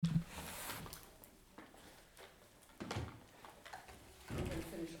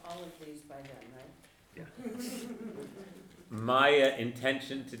by then, right? My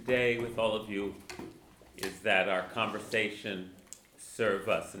intention today with all of you is that our conversation serve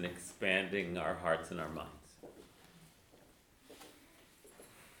us in expanding our hearts and our minds.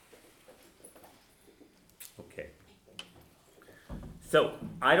 Okay. So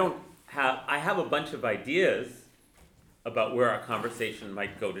I have a bunch of ideas about where our conversation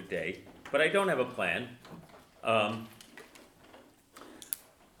might go today, but I don't have a plan.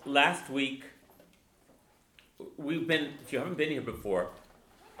 Last week, if you haven't been here before,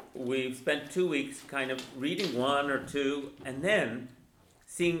 we've spent 2 weeks kind of reading one or two and then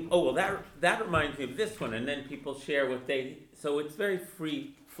seeing, that reminds me of this one, and then people share so it's very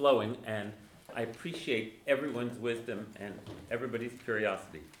free flowing, and I appreciate everyone's wisdom and everybody's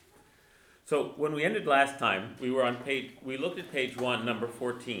curiosity. So when we ended last time, we looked at page 1, number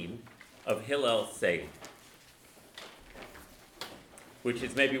 14 of Hillel's saying, which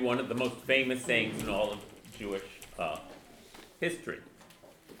is maybe one of the most famous sayings in all of Jewish history.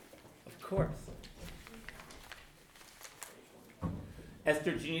 Of course.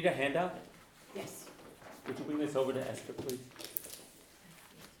 Esther, do you need a handout? Yes. Would you bring this over to Esther, please?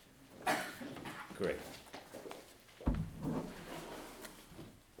 Great.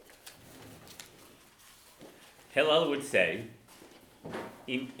 Hillel would say,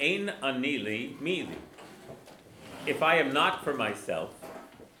 Im ein ani li mi li. If I am not for myself,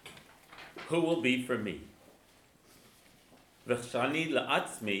 who will be for me? V'chani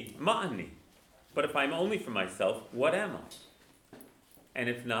la'atzmi ma'ani. But if I'm only for myself, what am I? And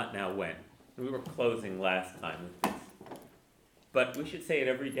if not, now when? We were closing last time with this. But we should say it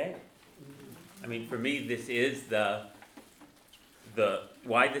every day. I mean, for me, this is the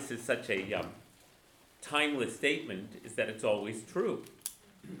why this is such a timeless statement is that it's always true.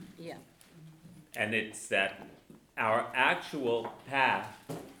 Yeah. And it's that our actual path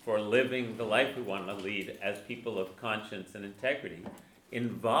for living the life we want to lead as people of conscience and integrity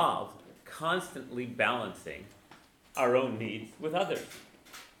involves constantly balancing our own needs with others.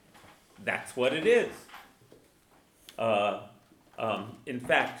 That's what it is. In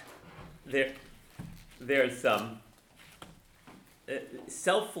fact, there's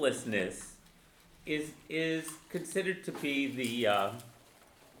selflessness is considered to be the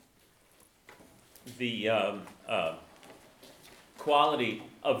quality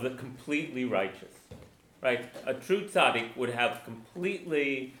of the completely righteous, right? A true tzaddik would have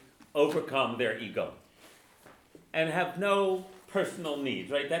completely overcome their ego and have no personal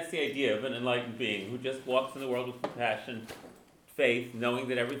needs, right? That's the idea of an enlightened being who just walks in the world with compassion, faith, knowing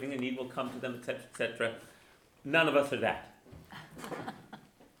that everything they need will come to them, etc., etc. None of us are that,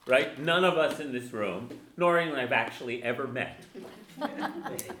 right? None of us in this room, nor anyone I've actually ever met,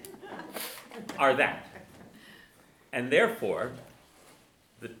 are that. And therefore,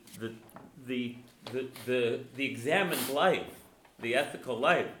 the examined life, the ethical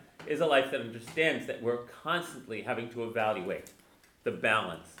life, is a life that understands that we're constantly having to evaluate the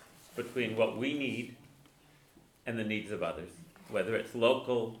balance between what we need and the needs of others, whether it's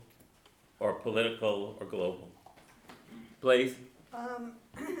local or political or global. Please.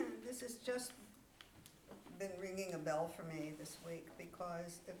 This has just been ringing a bell for me this week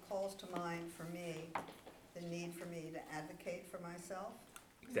because it calls to mind for me the need for me to advocate for myself.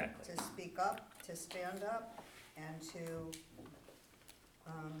 Exactly. To speak up, to stand up, and to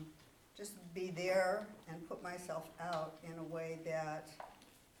just be there and put myself out in a way that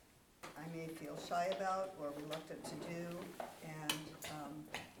I may feel shy about or reluctant to do, and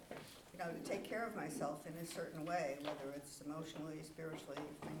to take care of myself in a certain way, whether it's emotionally, spiritually,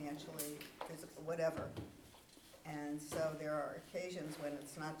 financially, physical, whatever. And so there are occasions when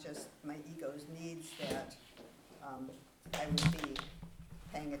it's not just my ego's needs that I would be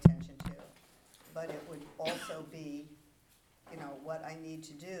paying attention to, but it would also be, what I need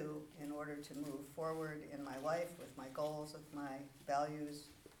to do in order to move forward in my life with my goals, with my values,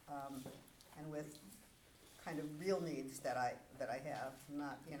 and with kind of real needs that I have,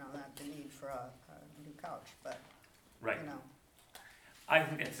 not the need for a new couch, but Right. I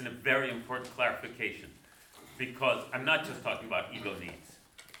think it's a very important clarification, because I'm not just talking about ego needs,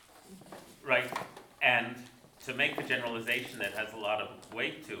 right? And to make the generalization that has a lot of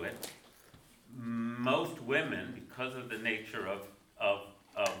weight to it, most women, because of the nature of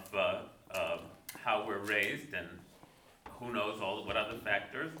how we're raised and who knows what other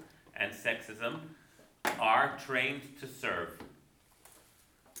factors, and sexism, are trained to serve.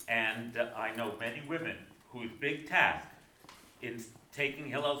 And I know many women whose big task in taking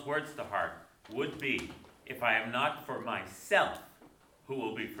Hillel's words to heart would be, if I am not for myself, who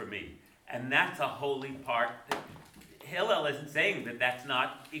will be for me? And that's a holy part. Hillel isn't saying that that's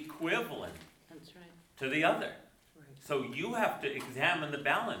not equivalent That's right. to the other. Right. So you have to examine the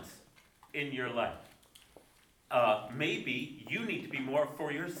balance in your life. Maybe you need to be more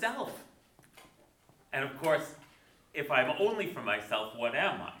for yourself. And of course, if I'm only for myself, what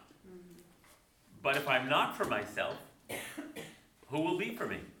am I? But if I'm not for myself, who will be for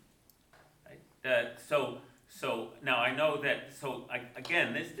me? Right? So now I know that,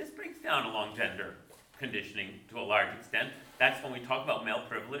 again, this breaks down along gender conditioning to a large extent. That's when we talk about male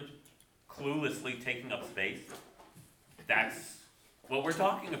privilege, cluelessly taking up space. That's what we're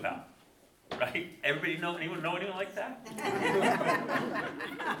talking about, right? Everybody know anyone like that?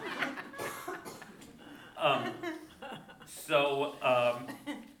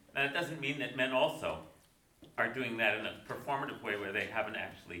 And it doesn't mean that men also are doing that in a performative way where they haven't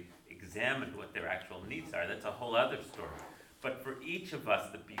actually examined what their actual needs are. That's a whole other story. But for each of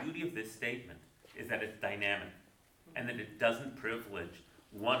us, the beauty of this statement is that it's dynamic and that it doesn't privilege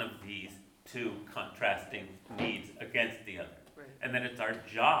one of these two contrasting needs against the other. Right. And that it's our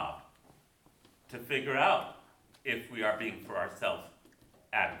job to figure out if we are being for ourselves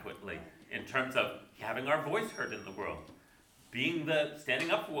adequately in terms of having our voice heard in the world,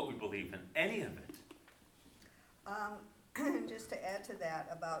 standing up for what we believe in, any of it. Just to add to that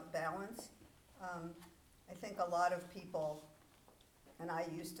about balance, I think a lot of people, and I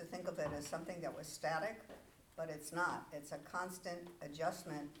used to think of it as something that was static, but it's not. It's a constant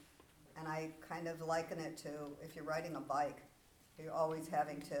adjustment, and I kind of liken it to if you're riding a bike, you're always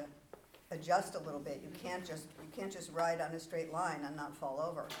having to adjust a little bit. You can't just ride on a straight line and not fall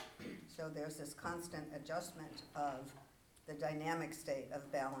over. So there's this constant adjustment of the dynamic state of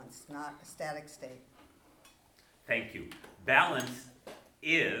balance, not a static state. Thank you. Balance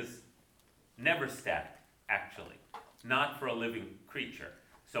is never static, actually, not for a living creature.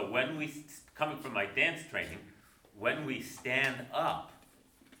 So coming from my dance training, when we stand up,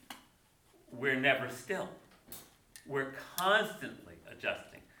 we're never still. We're constantly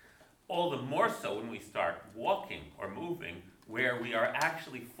adjusting. All the more so when we start walking or moving, where we are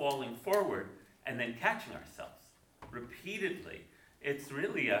actually falling forward and then catching ourselves repeatedly. It's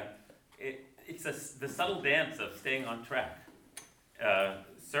really the subtle dance of staying on track.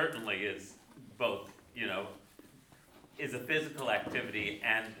 Certainly is both, is a physical activity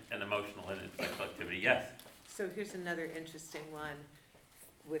and an emotional and intellectual activity. Yes. So here's another interesting one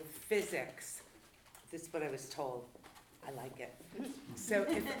with physics. This is what I was told. I like it. So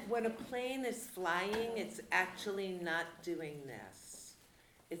when a plane is flying, it's actually not doing this.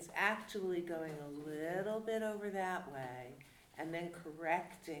 It's actually going a little bit over that way and then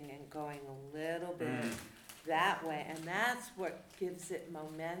correcting and going a little bit that way. And that's what gives it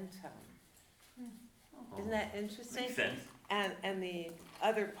momentum. Isn't that interesting? Makes sense. And the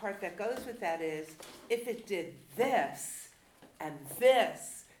other part that goes with that is, if it did this and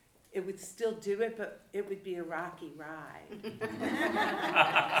this, it would still do it, but it would be a rocky ride.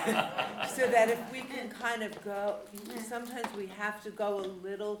 So that if we can kind of go, sometimes we have to go a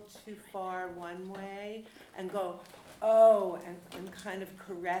little too far one way and go, and kind of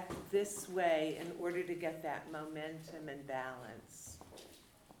correct this way in order to get that momentum and balance.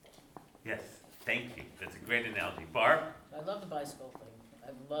 Yes. Thank you. That's a great analogy. Barb? I love the bicycle thing.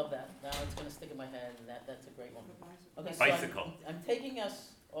 I love that. Now it's gonna stick in my head, and that's a great one. Okay, so Bicycle. I'm taking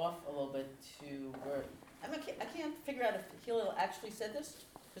us off a little bit to where, I can't figure out if Hillel actually said this,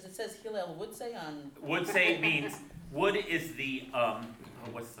 because it says Hillel would say on. Would say means, would is the,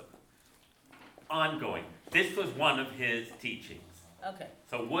 ongoing. This was one of his teachings. Okay,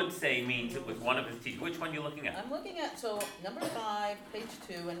 So would say means it was one of his teachings. Which one are you looking at? I'm looking at, so, number 5, page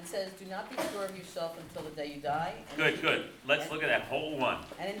 2, and it says, do not be sure of yourself until the day you die. And Good. Let's look at that whole one.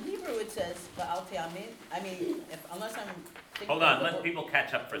 And in Hebrew it says, Ba'al te'amin. I mean, unless I'm thinking. Hold on, of the let word- people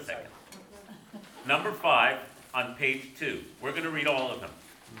catch up for a I'm sorry. second. Number 5 on page 2. We're going to read all of them.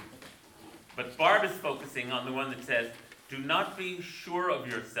 But Barb is focusing on the one that says, do not be sure of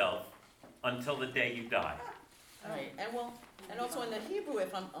yourself until the day you die. Right, and also in the Hebrew,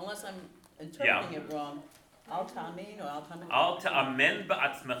 unless I'm interpreting it wrong, al ta'amin or al ta'amin. Al ta'amen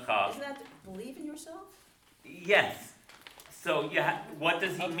ba'atzmecha. Isn't that to believe in yourself? Yes. So what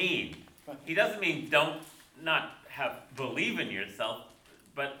does he mean? He doesn't mean believe in yourself,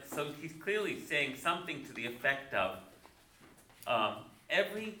 but so he's clearly saying something to the effect of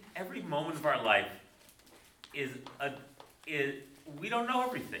every moment of our life is we don't know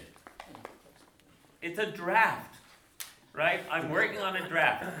everything. It's a draft, right? I'm working on a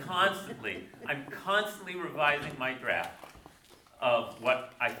draft constantly. I'm constantly revising my draft of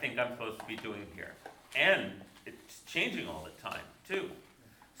what I think I'm supposed to be doing here. And it's changing all the time, too.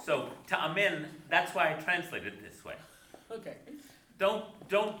 So, ta'amin, that's why I translated it this way. Okay.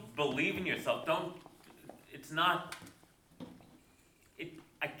 Don't believe in yourself. It's not,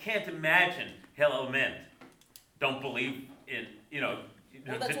 I can't imagine Hillel meant, don't believe in,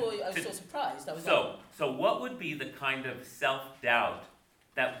 Well, that's why I was so surprised. I was So what would be the kind of self-doubt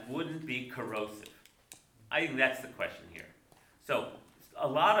that wouldn't be corrosive? I think that's the question here. So a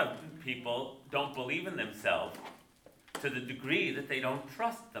lot of people don't believe in themselves to the degree that they don't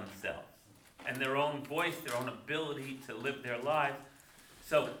trust themselves and their own voice, their own ability to live their lives.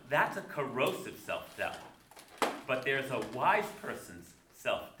 So that's a corrosive self-doubt. But there's a wise person's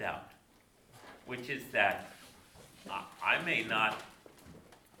self-doubt, which is that I may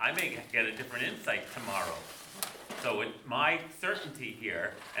get a different insight tomorrow. So my certainty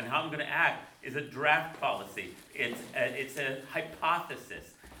here and how I'm going to act is a draft policy. It's a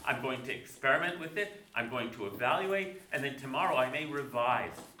hypothesis. I'm going to experiment with it. I'm going to evaluate, and then tomorrow I may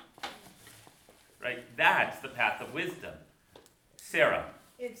revise. Right? That's the path of wisdom. Sarah.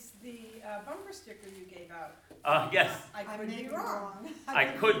 It's the bumper sticker you gave out. Yes, I could be wrong. I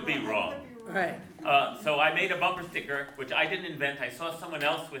could be wrong. Right. So I made a bumper sticker, which I didn't invent. I saw someone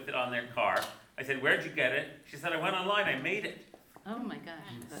else with it on their car. I said, "Where'd you get it?" She said, "I went online, I made it." Oh my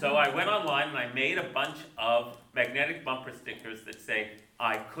gosh. So I went online and I made a bunch of magnetic bumper stickers that say,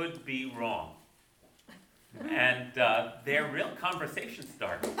 "I could be wrong." And they're real conversation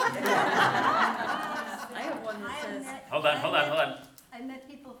starters. I have one that says, Hold on. I met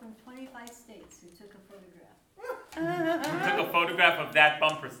people from 25 states who took a photograph I took a photograph of that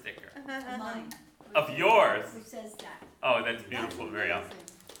bumper sticker. of mine. Of yours? Which says that. Oh, that's beautiful, Miriam.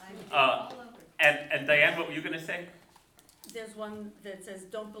 I'm all over. And Diane, what were you going to say? there's one that says,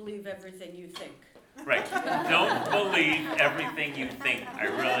 don't believe everything you think. Right. Don't believe everything you think. I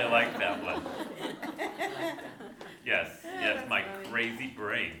really like that one. Yes, my crazy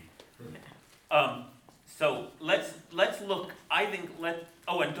brain. So let's look. I think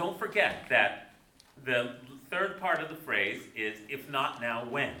and don't forget that the third part of the phrase is if not now,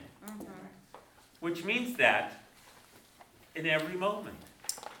 when? Which means that in every moment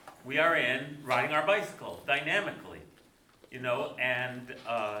we are riding our bicycle dynamically, and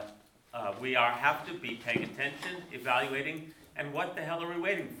we have to be paying attention, evaluating, and what the hell are we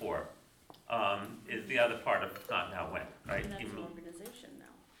waiting for? Is the other part of not now when, right? And that's an organization now.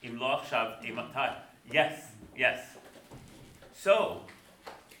 Im lo achshav, im atai. Yes. So,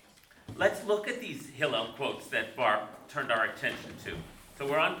 let's look at these Hillel quotes that Barb turned our attention to. So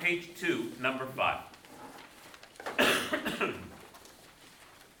we're on page 2, number 5.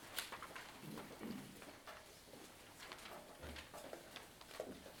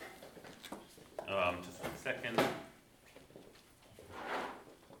 Just 1 second.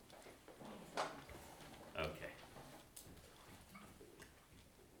 Okay.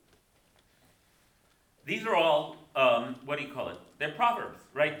 These are all, they're proverbs,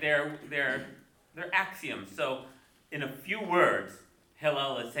 right? They're axioms. So in a few words,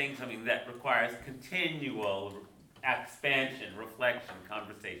 Hillel is saying something that requires continual expansion, reflection,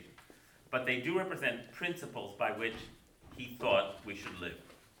 conversation. But they do represent principles by which he thought we should live.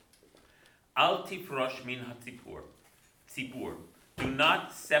 Al tifrosh min hatzipur. Do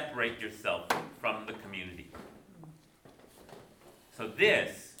not separate yourself from the community. So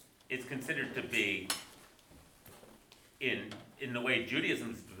this is considered to be, in the way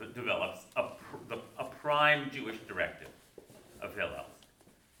Judaism develops, a prime Jewish directive of Hillel's.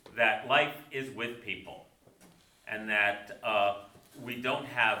 That life is with people. And that we don't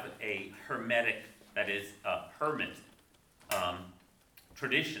have a hermetic, that is a hermit,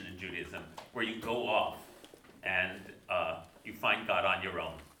 tradition in Judaism where you go off and you find God on your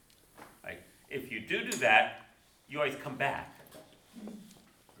own. Right? If you do that, you always come back.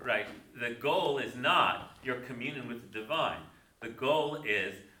 Right? The goal is not your communion with the divine. The goal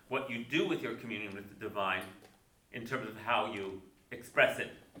is what you do with your communion with the divine in terms of how you express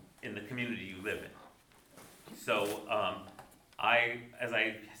it in the community you live in. So, as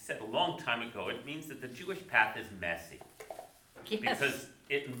I said a long time ago, it means that the Jewish path is messy. Yes. Because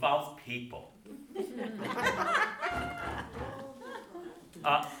it involves people.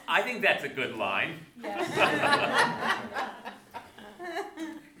 I think that's a good line.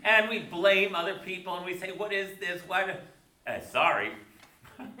 And we blame other people and we say, what is this? Sorry.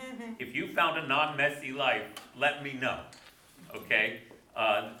 If you found a non-messy life, let me know. Okay?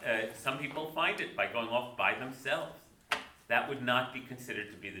 Some people find it by going off by themselves. That would not be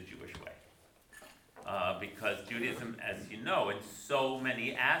considered to be the Jewish way. Because Judaism, as you know, in so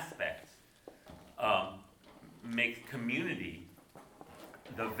many aspects, makes community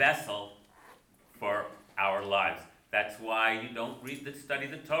the vessel for our lives, That's why you don't study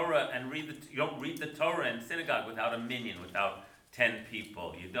the Torah and you don't read the Torah in synagogue without a minyan, without 10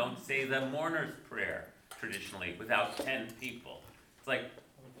 people. You don't say the mourner's prayer traditionally without 10 people. It's like,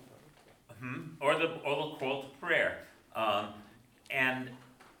 or the call to prayer, and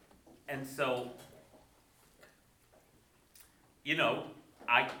so, you know,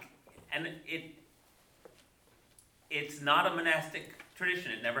 it's not a monastic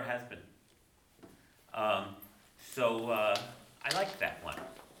tradition. It never has been. So I like that one.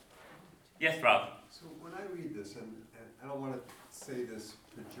 Yes, Rob. So when I read this, and I don't want to say this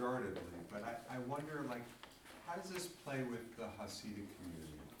pejoratively, but I wonder, like, how does this play with the Hasidic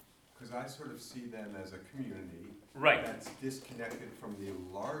community? Because I sort of see them as a community Right. that's disconnected from the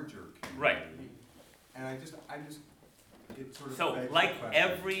larger community. Right. And I just, it sort of So, begs the like question.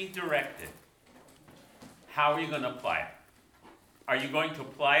 every directive, how are you going to apply it? Are you going to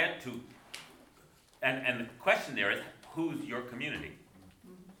apply it to, and the question there is, who's your community?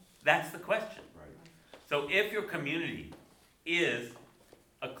 That's the question. Right. So if your community is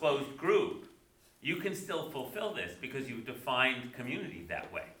a closed group, you can still fulfill this because you've defined community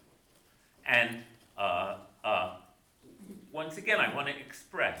that way. And once again, I want to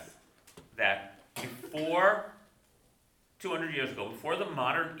express that before 200 years ago, before the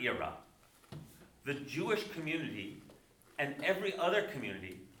modern era, the Jewish community and every other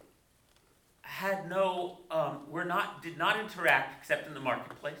community had did not interact except in the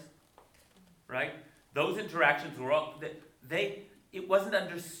marketplace, right? Those interactions were all, it wasn't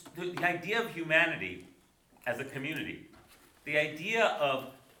understood, the idea of humanity as a community, the idea of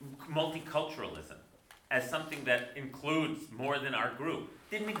multiculturalism as something that includes more than our group,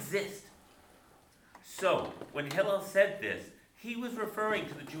 didn't exist. So, when Hillel said this, he was referring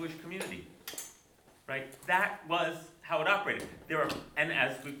to the Jewish community, right? That was how it operated. And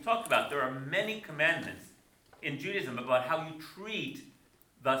as we've talked about, there are many commandments in Judaism about how you treat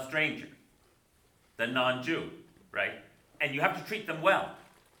the stranger, the non-Jew, right? And you have to treat them well.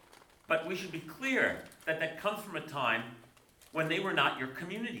 But we should be clear that that comes from a time when they were not your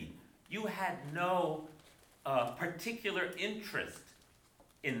community. You had no particular interest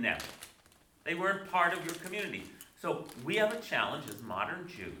in them. They weren't part of your community. So we have a challenge as modern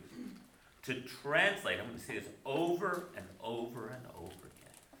Jews to translate, I'm going to say this over and over and over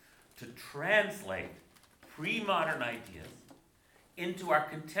again, to translate pre-modern ideas into our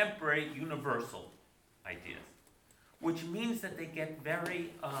contemporary universal ideas, which means that they get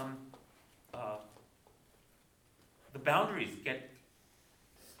very, the boundaries get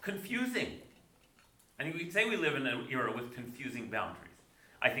confusing. And we say we live in an era with confusing boundaries.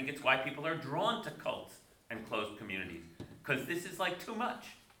 I think it's why people are drawn to cults and closed communities, because this is like too much.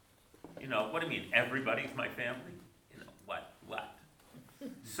 You know, what do you mean? Everybody's my family? You know, what?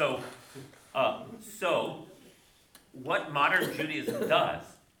 So what modern Judaism does,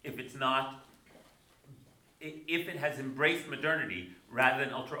 if it has embraced modernity rather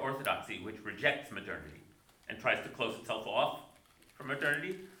than ultra-Orthodoxy, which rejects modernity and tries to close itself off from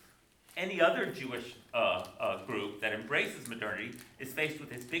modernity, any other Jewish group that embraces modernity is faced with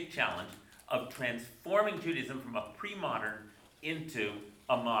this big challenge of transforming Judaism from a pre-modern into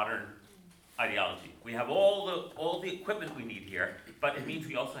a modern ideology. We have all the equipment we need here, but it means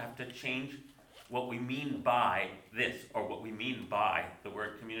we also have to change what we mean by this, or what we mean by the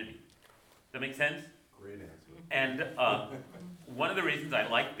word community. Does that make sense? Great answer. And one of the reasons I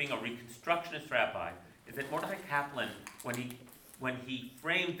like being a Reconstructionist rabbi is that Mordechai Kaplan, when he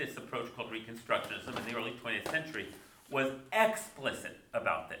framed this approach called Reconstructionism in the early 20th century, was explicit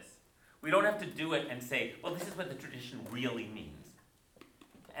about this. We don't have to do it and say, well, this is what the tradition really means.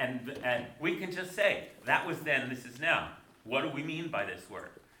 And we can just say, that was then, this is now. What do we mean by this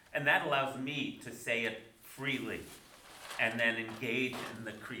word? And that allows me to say it freely and then engage in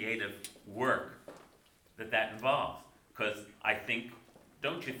the creative work that involves. Because I think,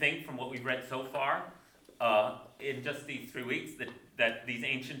 don't you think from what we've read so far, in just these 3 weeks, that these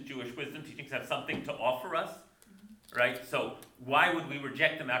ancient Jewish wisdom teachings have something to offer us? Right? So why would we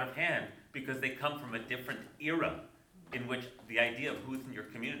reject them out of hand? Because they come from a different era in which the idea of who's in your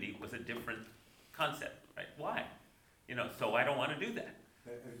community was a different concept, right? Why? You know, so I don't want to do that.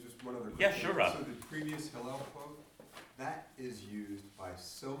 And just one other question. Yeah, sure, Rob. So the previous Hillel quote, that is used by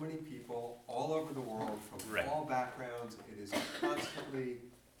so many people all over the world from Right. all backgrounds. It is constantly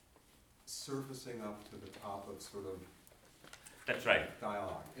surfacing up to the top of sort of That's right.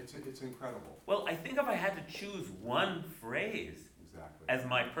 dialogue. It's incredible. Well, I think if I had to choose one phrase Exactly. as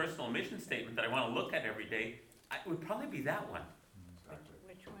my personal mission statement that I want to look at every day, it would probably be that one. Exactly.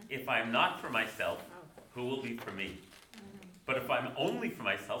 Which one? If I'm not for myself, who will be for me? But if I'm only for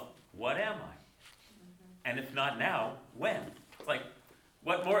myself, what am I? And if not now, when? It's like,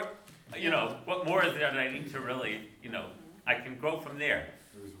 what more, what more is there that I need to really, I can grow from there.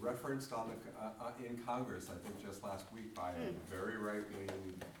 It was referenced on the, in Congress, I think just last week, by a very right-wing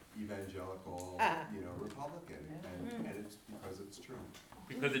evangelical, Republican, and it's because it's true.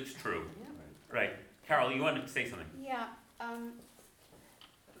 Because it's true, Right. right? Carol, you wanted to say something? Yeah,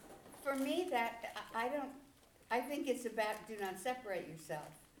 for me, I think it's about do not separate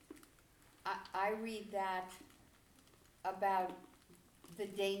yourself. I read that about the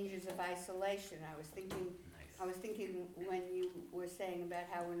dangers of isolation. I was thinking when you were saying about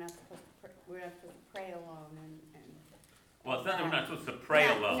how we're not supposed to pray alone and. Well, it's not that we're not supposed to pray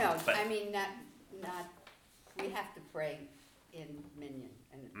alone, No, but. I mean, not, we have to pray in Minion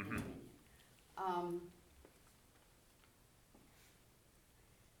and in Mhm. Minion.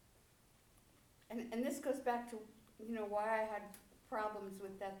 And this goes back to, why I had problems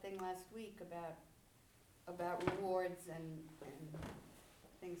with that thing last week about rewards and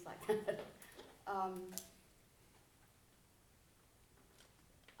things like that.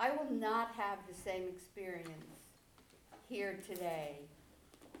 I will not have the same experience here today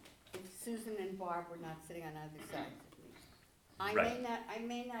if Susan and Barb were not sitting on either sides of me. I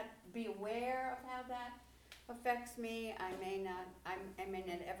may not be aware of how that affects me. I may not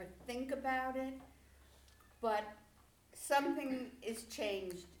ever think about it, but something is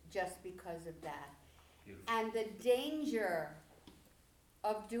changed just because of that. Beautiful. And the danger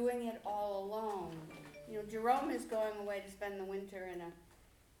of doing it all alone. Jerome is going away to spend the winter in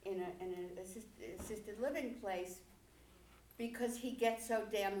an assisted living place because he gets so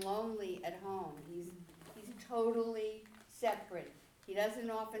damn lonely at home. He's totally separate. He doesn't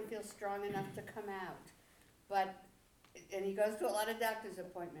often feel strong enough to come out, and he goes to a lot of doctor's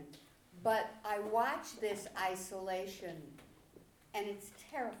appointments. But I watch this isolation, and it's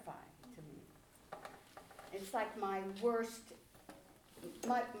terrifying to me. It's like my worst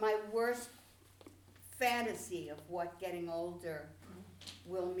fantasy of what getting older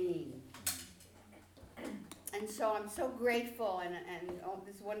will mean. And so I'm so grateful, and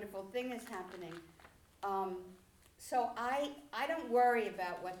this wonderful thing is happening. So I don't worry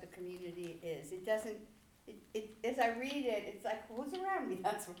about what the community is. It doesn't. As I read it, it's like, who's around me?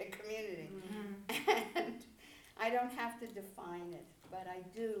 That's my community. And I don't have to define it, but I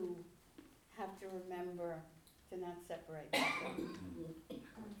do have to remember to not separate myself.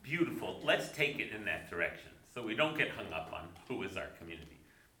 Beautiful. Let's take it in that direction so we don't get hung up on who is our community,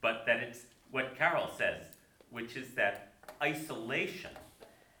 but that it's what Carol says, which is that isolation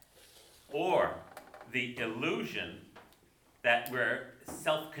or the illusion that we're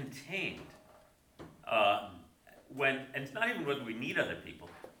self-contained, and it's not even whether we need other people,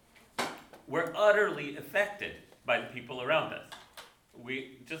 we're utterly affected by the people around us.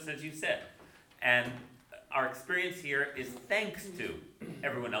 Just as you said, and our experience here is thanks to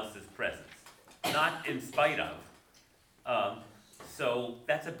everyone else's presence, not in spite of. So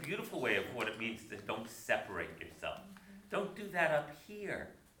that's a beautiful way of what it means to don't separate yourself. Don't do that up here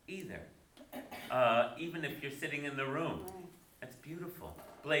either, even if you're sitting in the room. Right. That's beautiful.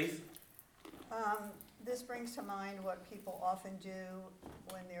 Blaze? This brings to mind what people often do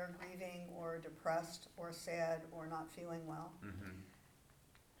when they're grieving or depressed or sad or not feeling well.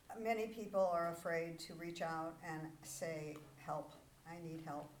 Mm-hmm. Many people are afraid to reach out and say, help, I need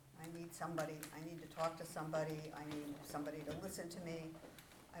help, I need somebody, I need to talk to somebody, I need somebody to listen to me.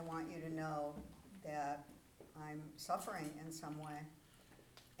 I want you to know that I'm suffering in some way.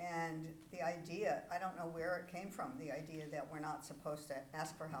 And the idea, I don't know where it came from, the idea that we're not supposed to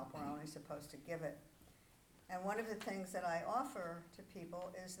ask for help, we're only supposed to give it. And one of the things that I offer to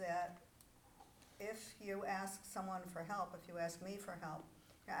people is that if you ask someone for help, if you ask me for help,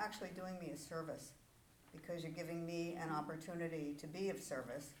 you're actually doing me a service because you're giving me an opportunity to be of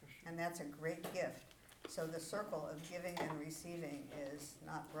service, and that's a great gift. So the circle of giving and receiving is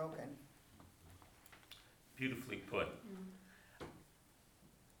not broken. Beautifully put.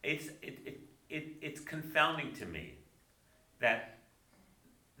 It's confounding to me that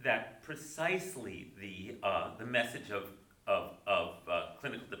precisely the message of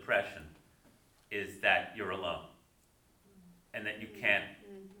clinical depression is that you're alone and that you can't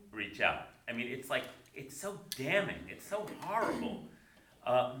reach out. I mean, it's so damning. It's so horrible.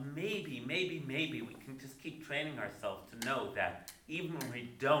 Maybe we can just keep training ourselves to know that even when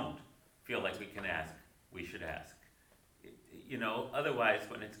we don't feel like we can ask, we should ask. Otherwise,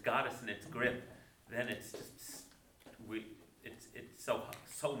 when it's got us in its grip, then it's just it's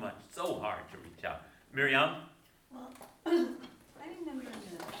so hard to reach out. Miriam? Well, I remember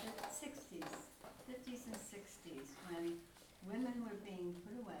in the 60s, 50s and 60s, when women were being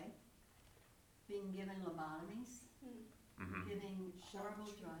put away being given lobotomies, Mhm. giving horrible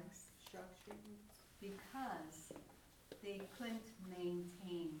drugs, because they couldn't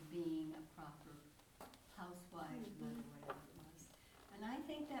maintain being a proper housewife, mother, whatever it was. And I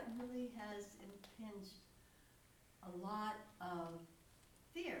think that really has impinged a lot of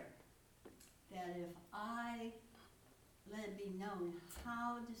fear, that if I let it be known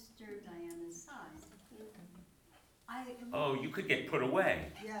how disturbed I am inside, it would Oh, be- you could get put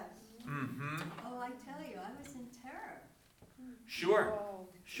away. Yes. Mm-hmm. Oh, I tell you, I was in terror. Sure, Whoa.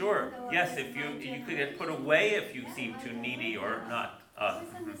 sure. Even though Yes, I was if you my could get put generation. away if you Yeah, seem I too know needy or that. not. It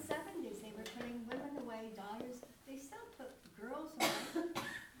was in the 70s, they were putting women away, daughters, they still put girls away,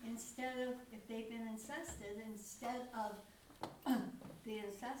 instead of, if they've been incested, instead of the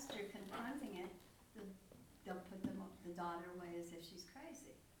incestor confronting it, they'll put the daughter away as if she's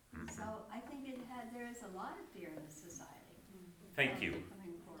crazy. Mhm. So I think there is a lot of fear in the society. Thank of you,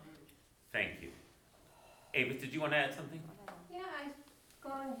 Coming forward. thank you. Avis, did you want to add something? Yeah,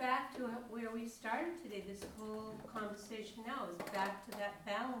 going back to where we started today, this whole conversation now is back to that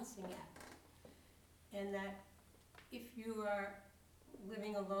balancing act. And that if you are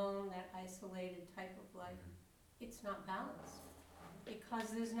living alone, that isolated type of life, it's not balanced.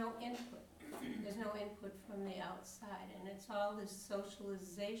 Because there's no input. There's no input from the outside. And it's all this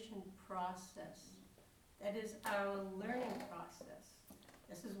socialization process that is our learning process.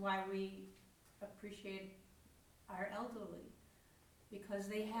 This is why we appreciate our elderly, because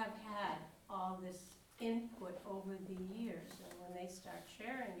they have had all this input over the years, and when they start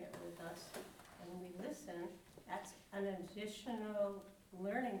sharing it with us and we listen, that's an additional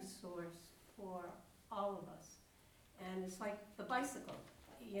learning source for all of us. And it's like the bicycle,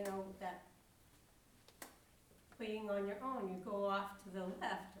 that being on your own, you go off to the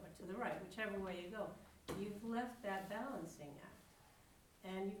left or to the right, whichever way you go. You've left that balancing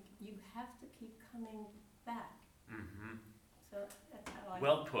act, and you have to keep coming back. Mm-hmm. So that's how I.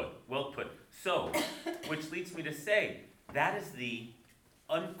 Well put, well put. So, which leads me to say, that is the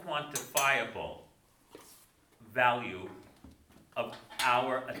unquantifiable value of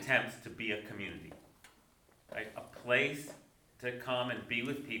our attempts to be a community. Right? A place to come and be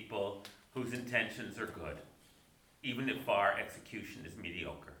with people whose intentions are good, even if our execution is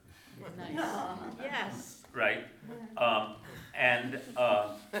mediocre. Nice. Yes. Right? And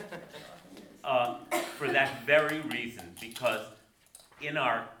for that very reason, because in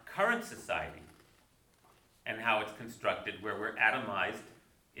our current society and how it's constructed, where we're atomized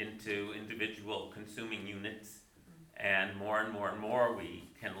into individual consuming units, and more we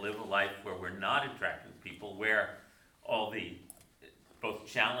can live a life where we're not interacting with people, where all the both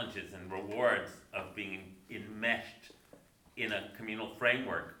challenges and rewards of being enmeshed in a communal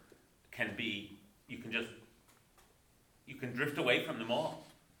framework can be, you can drift away from them all.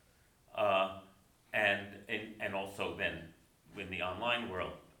 And also then, in the online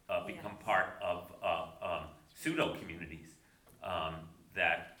world, become part of pseudo communities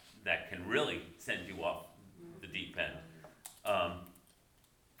that can really send you off the deep end.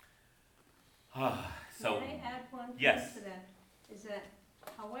 So, May I add one thing yes. to that? Is that,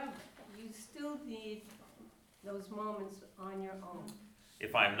 however, you still need those moments on your own.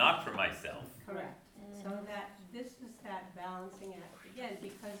 if I'm not for myself, Correct. So that this is that balancing act again,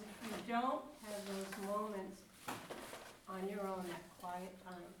 because if you don't have those moments on your own, that quiet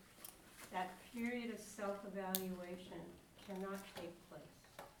time, that period of self-evaluation cannot take place.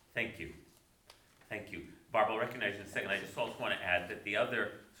 thank you. Thank you. Barb, I'll recognize you in a second. I just also want to add that the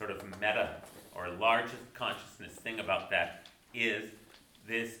other sort of meta or largest consciousness thing about that is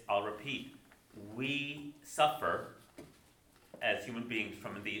this, I'll repeat, we suffer as human beings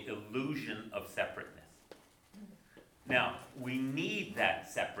from the illusion of separateness. Now, we need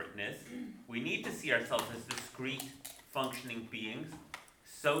that separateness. We need to see ourselves as discrete, functioning beings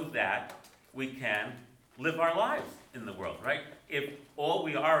so that we can live our lives in the world, right? If all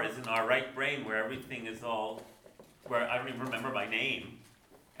we are is in our right brain where everything is all, where I don't even remember my name,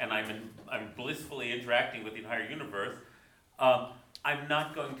 and I'm blissfully interacting with the entire universe, I'm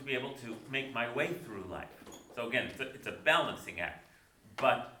not going to be able to make my way through life. So again, it's a balancing act.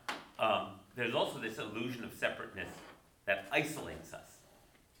 But there's also this illusion of separateness that isolates us.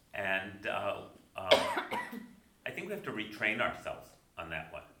 And I think we have to retrain ourselves on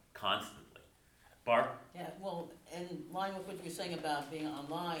that one, constantly. Barb? Yeah, well, in line with what you were saying about being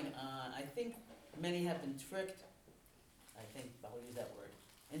online, I think many have been tricked, I'll use that word,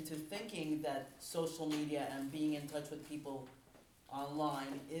 into thinking that social media and being in touch with people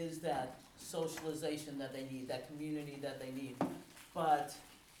online is that socialization that they need, that community that they need. But,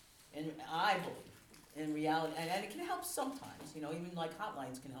 and I believe in reality, and it can help sometimes, you know, even like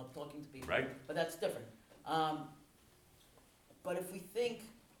hotlines can help talking to people. Right. But that's different. But if we think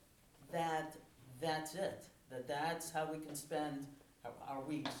that that's it, that that's how we can spend our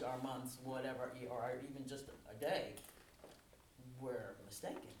weeks, our months, whatever, or even just a day, we're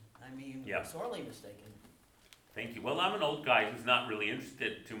mistaken. I mean, Yeah. we're sorely mistaken. Thank you. Well, I'm an old guy who's not really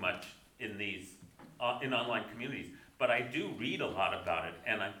interested too much in these, in online communities, but I do read a lot about it,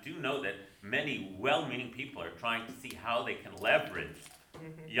 and I do know that many well-meaning people are trying to see how they can leverage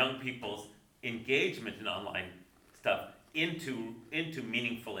young people's engagement in online stuff into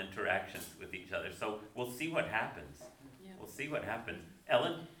meaningful interactions with each other. So we'll see what happens. Yeah. We'll see what happens.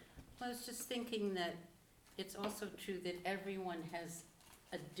 Ellen? I was just thinking that it's also true that everyone has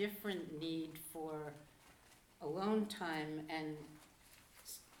a different need for alone time and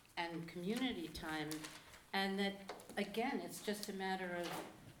community time, and that, again, it's just a matter of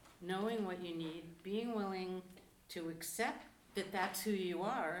knowing what you need, being willing to accept that that's who you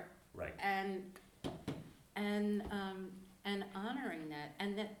are, Right. and honoring that,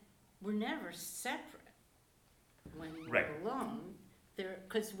 and that we're never separate when we're Right. alone.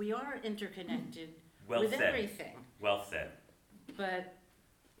 Because we are interconnected Well with said. everything, Well said. but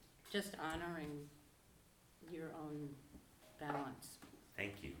just honoring your own balance.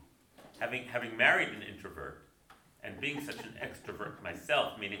 Thank you. Having married an introvert and being such an extrovert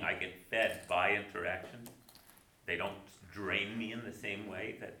myself, meaning I get fed by interactions, they don't drain me in the same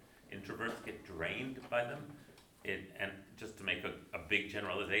way that introverts get drained by them. And just to make a big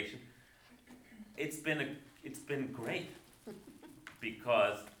generalization, it's been great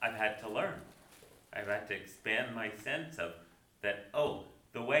because I've had to learn. I've had to expand my sense of that, oh,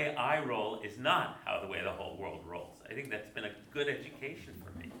 the way I roll is not how the way the whole world rolls. I think that's been a good education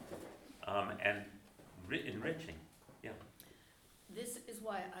for me, and enriching. Yeah. This is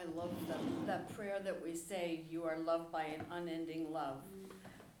why I love that prayer that we say, you are loved by an unending love.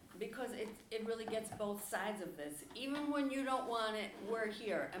 Because it really gets both sides of this. Even when you don't want it, we're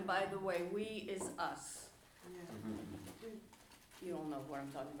here. And by the way, we is us. You all know what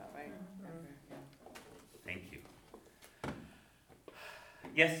I'm talking about, right? Yeah. Thank you.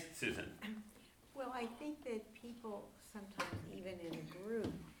 Yes, Susan. Well, I think that people sometimes, even in a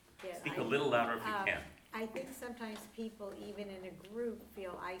group, get. Speak a little louder if you can. I think sometimes people, even in a group,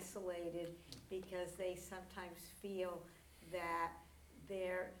 feel isolated because they sometimes feel that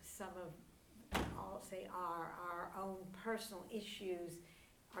I'll say our own personal issues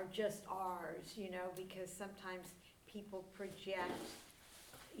are just ours, you know, because sometimes people project,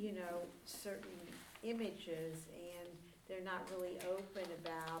 you know, certain images and they're not really open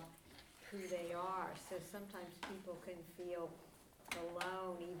about who they are. So sometimes people can feel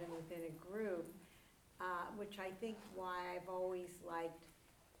alone even within a group, which I think why I've always liked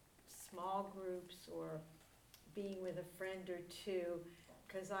small groups or being with a friend or two,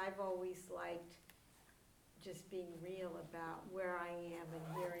 because I've always liked just being real about where I am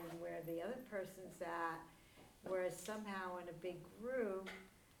and hearing where the other person's at. Whereas somehow in a big group,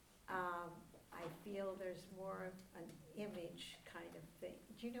 I feel there's more of an image kind of thing.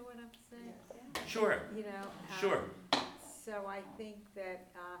 Do you know what I'm saying? Sure. You know? Sure. So I think that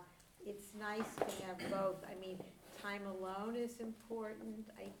it's nice to have both. I mean, time alone is important,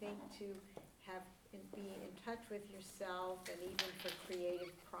 I think, to have and be in touch with yourself and even for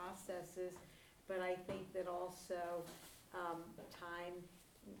creative processes. But I think that also time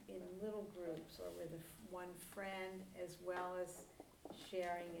in little groups or with one friend, as well as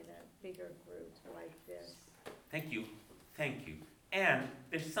sharing in a bigger group like this. Thank you. Thank you. And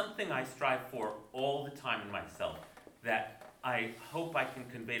there's something I strive for all the time in myself that I hope I can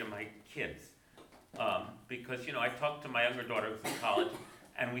convey to my kids. Because, you know, I talk to my younger daughter who's in college,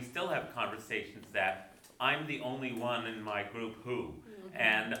 and we still have conversations that I'm the only one in my group who.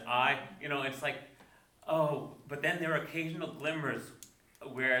 And you know, it's like, oh, but then there are occasional glimmers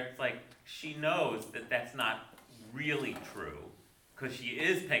where it's like she knows that that's not really true, because she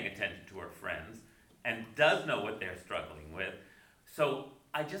is paying attention to her friends and does know what they're struggling with. So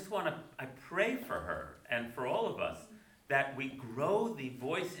I pray for her and for all of us that we grow the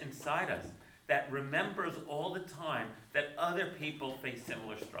voice inside us that remembers all the time that other people face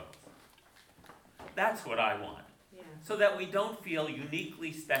similar struggles. That's what I want. Yeah. So that we don't feel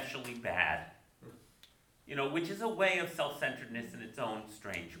uniquely, specially bad. You know, which is a way of self-centeredness in its own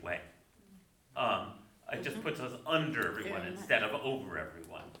strange way. It just puts us under everyone instead of over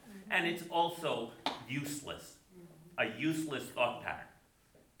everyone. And it's also useless. A useless thought pattern.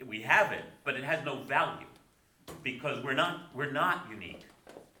 We have it, but it has no value. Because we're not unique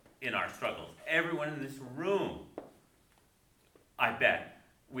in our struggles. Everyone in this room, I bet,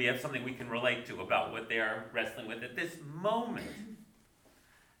 we have something we can relate to about what they're wrestling with at this moment.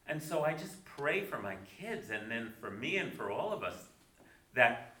 And so I just pray for my kids, and then for me and for all of us,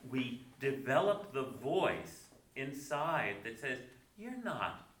 that we develop the voice inside that says, you're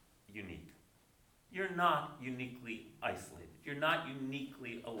not unique. You're not uniquely isolated. You're not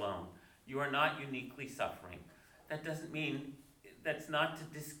uniquely alone. You are not uniquely suffering. That doesn't mean, that's not to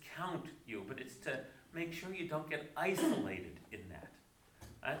discount you, but it's to make sure you don't get isolated in that.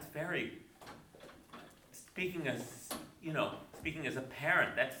 That's very, speaking as a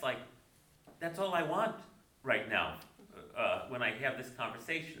parent, that's all I want right now when I have this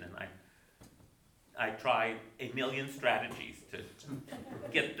conversation, and I try a million strategies to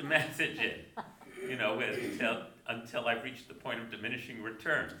get the message in, until I've reached the point of diminishing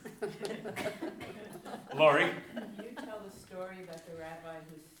returns. Lori? You tell the story about the rabbi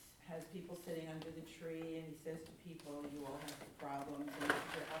who has people sitting under the tree, and he says to people, you all have problems, and this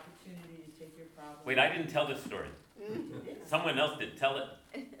is your opportunity to take your problems. Wait, I didn't tell this story. Someone else did. Tell it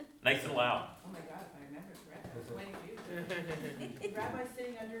nice and loud. Oh my God, if I remember correctly, I was waiting for you. The rabbi's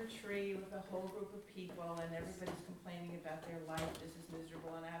sitting under a tree with a whole group of people, and everybody's complaining about their life, this is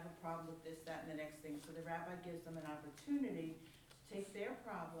miserable, and I have a problem with this, that, and the next thing. So the rabbi gives them an opportunity to take their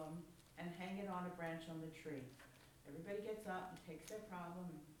problem and hang it on a branch on the tree. Everybody gets up and takes their problem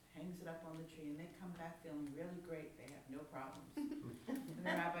and hangs it up on the tree, and they come back feeling really great, they have no problems. And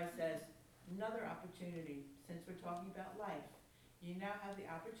the rabbi says, another opportunity, since we're talking about life, you now have the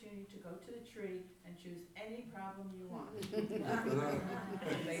opportunity to go to the tree and choose any problem you want.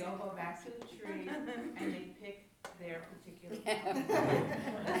 They all go back to the tree and they pick their particular problem.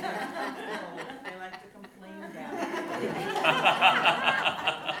 They like to complain about it.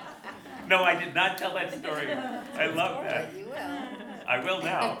 No, I did not tell that story. I love that. You will. I will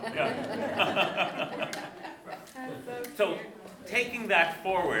now. Yeah. So, taking that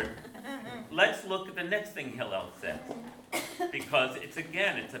forward, let's look at the next thing Hillel says. Because it's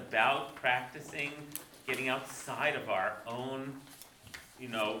about practicing getting outside of our own,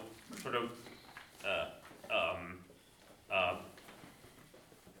 sort of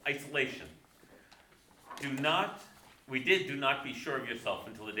isolation. Do not be sure of yourself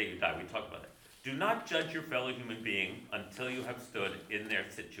until the day you die. We talked about that. Do not judge your fellow human being until you have stood in their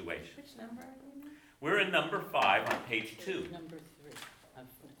situation. Which number are you in? We're in number 5 on page 2. Number 3 of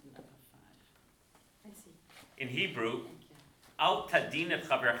number 5. I see. In Hebrew, Thank you. Al tadin et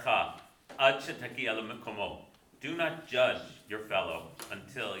chavercha ad shetagia lemekomo. Do not judge your fellow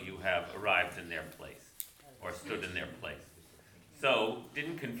until you have arrived in their place or stood in their place. So,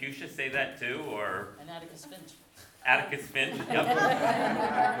 didn't Confucius say that too, or And Atticus Finch. Atticus Finch? Yep.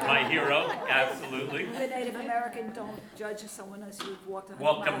 My hero, absolutely. The Native American don't judge someone as you've walked 100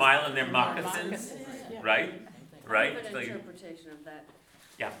 Walked a miles. mile in their moccasins, right? Right? I have So an you- interpretation of that.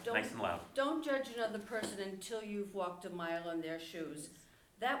 yeah, Don't- nice and loud. Don't judge another person until you've walked a mile in their shoes.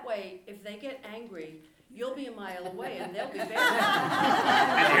 That way, if they get angry, you'll be a mile away and they'll be very Did you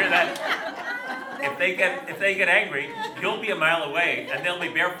hear that? If they get angry, you'll be a mile away and they'll be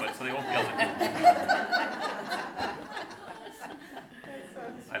barefoot, so they won't be able to.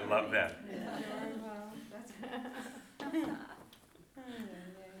 I love that.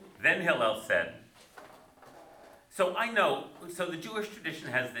 Then Hillel said, so the Jewish tradition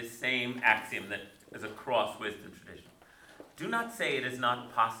has this same axiom that is across wisdom tradition. Do not say it is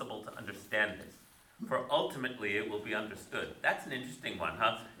not possible to understand this, for ultimately it will be understood. That's an interesting one,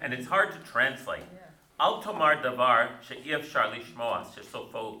 huh? And it's hard to translate. Al tomar davar she'i efshar lishmoa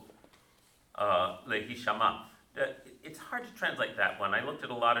shesofo lehishama. It's hard to translate that one. I looked at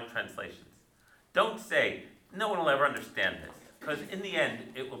a lot of translations. Don't say, no one will ever understand this, because in the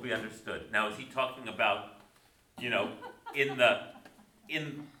end, it will be understood. Now, is he talking about,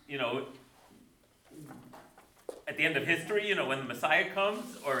 at the end of history, when the Messiah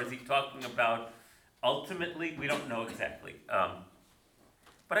comes, or is he talking about ultimately? We don't know exactly.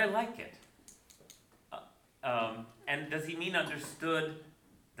 But I like it. And does he mean understood?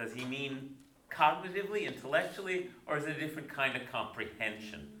 Does he mean cognitively, intellectually, or is it a different kind of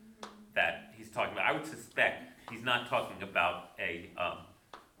comprehension that he's talking about? I would suspect he's not talking about a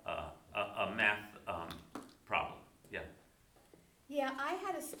math problem. Yeah. Yeah, I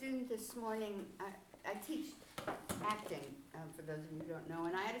had a student this morning, I teach acting, for those of you who don't know,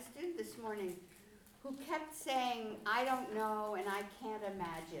 and I had a student this morning who kept saying, I don't know and I can't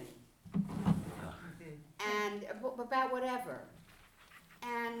imagine, and about whatever.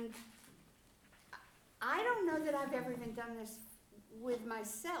 And I don't know that I've ever even done this with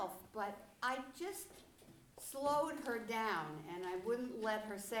myself, but I just slowed her down and I wouldn't let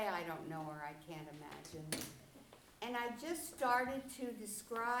her say I don't know or I can't imagine. and I just started to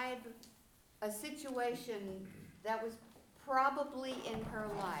describe a situation that was probably in her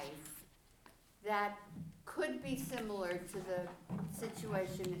life that could be similar to the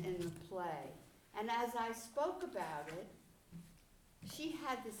situation in the play. And as I spoke about it, she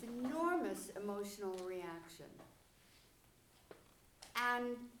had this enormous emotional reaction.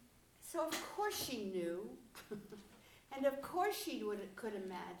 And so of course she knew, and of course she could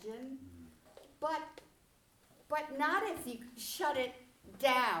imagine, but not if you shut it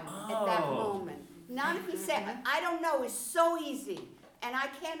down at that Oh. moment. Not if you say, I don't know, it's so easy. And I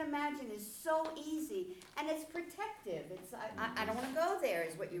can't imagine it's so easy. And it's protective. It's, I don't want to go there,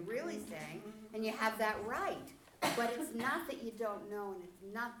 is what you're really saying. And you have that right. But it's not that you don't know, and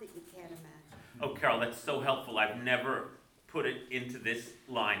it's not that you can't imagine. Oh, Carol, that's so helpful. I've never put it into this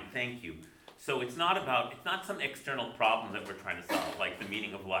line. Thank you. So it's not some external problem that we're trying to solve, like the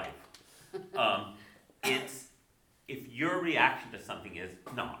meaning of life. It's if your reaction to something is,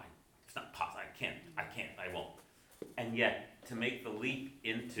 no, it's not possible. I won't. And yet, to make the leap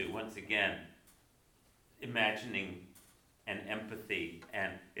into, once again, imagining and empathy,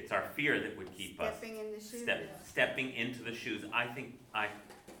 and it's our fear that would keep Stepping in the shoes. stepping into the shoes. I think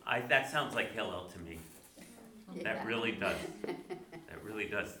that sounds like Hillel to me. Yeah. That really does. That really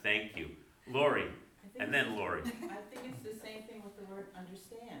does. Thank you. Lori, and then Lori. I think it's the same thing with the word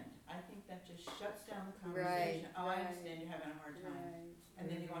understand. I think that just shuts down the Right, conversation. Oh, I right. understand you're having a hard time. Right. And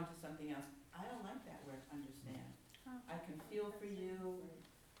then you go on to something else. I don't like that word, understand. I can feel for you,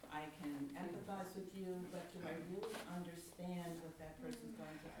 I can empathize with you, but do I really understand what that person's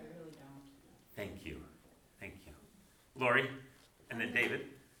going through? I really don't. Thank you. Thank you. Lori, and then David.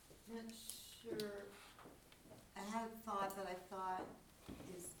 Not sure, I had a thought that I thought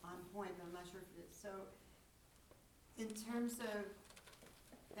is on point, but I'm not sure if it is. So, in terms of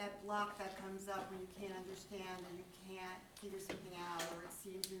that block that comes up when you can't understand or you can't figure something out or it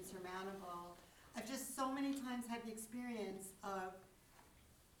seems insurmountable, I've just so many times had the experience of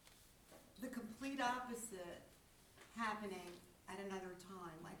the complete opposite happening at another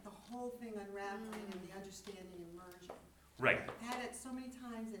time, like the whole thing unraveling and the understanding emerging. Right. I've had it so many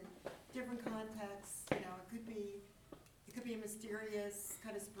times in different contexts, you know, it could be a mysterious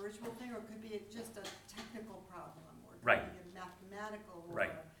kind of spiritual thing, or it could be just a technical problem, or it could Right. be a mathematical,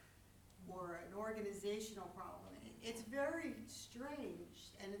 Right. or an organizational problem. It's very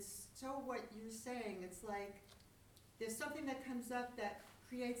strange, and it's so what you're saying, it's like, there's something that comes up that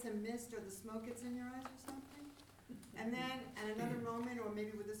creates a mist, or the smoke gets in your eyes or something, and then at another moment, or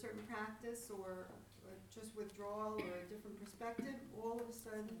maybe with a certain practice, or just withdrawal, or a different perspective, all of a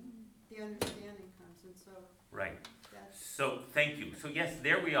sudden, the understanding comes, and so Right. that's. So thank you. So yes,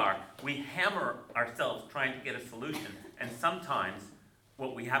 there we are. We hammer ourselves trying to get a solution, and sometimes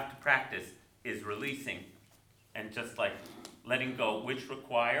what we have to practice is releasing and just like letting go, which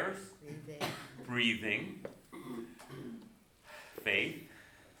requires breathing, faith,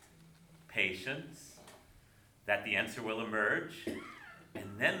 patience, that the answer will emerge,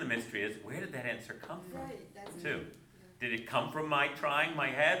 and then the mystery is, where did that answer come from? Right, that's. Too. Did it come from my trying my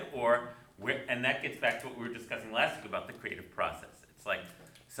head, or where? And that gets back to what we were discussing last week about the creative process. It's like,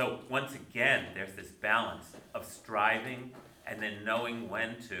 so once again, there's this balance of striving and then knowing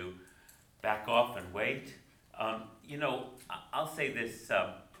when to back off and wait. You know, I'll say this,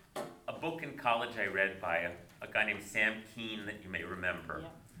 a book in college I read by a guy named Sam Keene that you may remember,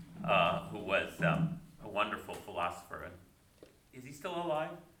 who was a wonderful philosopher. Is he still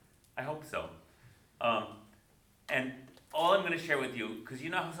alive? I hope so. And all I'm going to share with you, because you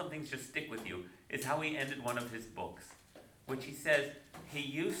know how some things just stick with you, is how he ended one of his books, which he says he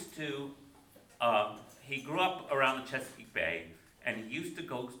used to, he grew up around the Chesapeake Bay, and he used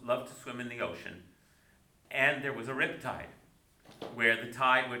to love to swim in the ocean, and there was a riptide, where the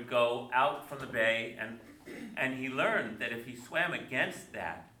tide would go out from the bay, and he learned that if he swam against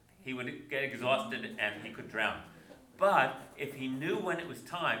that, he would get exhausted and he could drown. But if he knew when it was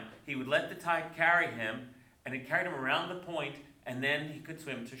time, he would let the tide carry him, and it carried him around the point, and then he could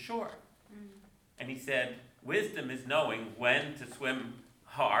swim to shore. And he said, wisdom is knowing when to swim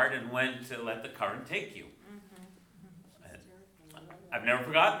hard and when to let the current take you. I've never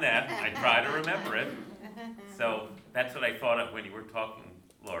forgotten that. I try to remember it. So that's what I thought of when you were talking,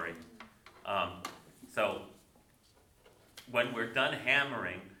 Lori. So when we're done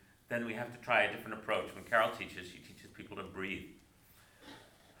hammering, then we have to try a different approach. When Carol teaches, she teaches people to breathe.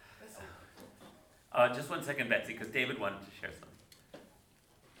 Just one second, Betsy, because David wanted to share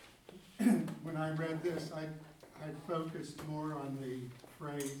something. When I read this, I focused more on the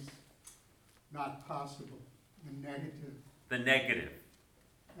phrase, not possible, the negative. The negative.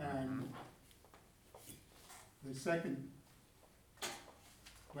 And the the second,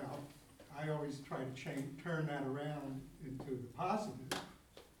 well, I always try to turn that around into the positive.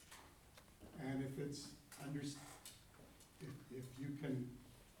 And if it's if you can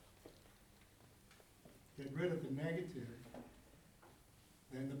get rid of the negative,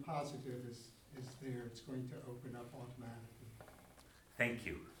 then the positive is there. It's going to open up automatically. Thank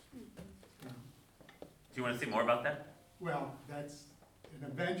you. Um, Do you want to say more about that? Well, and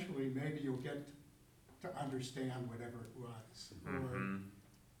eventually maybe you'll get to understand whatever it was, or Mm-hmm.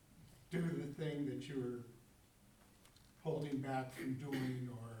 do the thing that you were holding back from doing,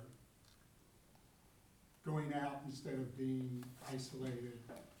 or going out instead of being isolated,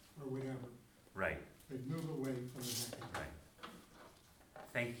 or whatever. Right, But move away from the negative. right.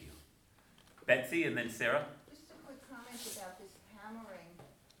 Thank you. Betsy and then Sarah? Just a quick comment about this hammering.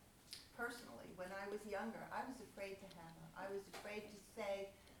 Personally, when I was younger, I was afraid to hammer. I was afraid to say,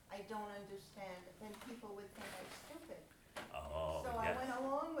 I don't understand, then people would think I'm stupid. Oh, So I yes. went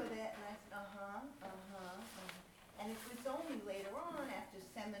along with it, and I said, And it was only later on, after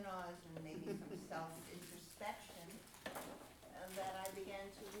seminars and maybe some self-introspection, that I began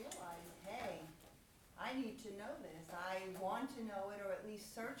to realize, hey, I need to know this. I want to know it, or at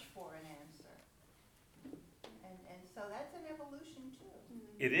least search for an answer. And so that's an evolution too.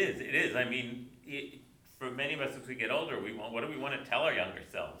 It is. I mean, for many of us as we get older, what do we want to tell our younger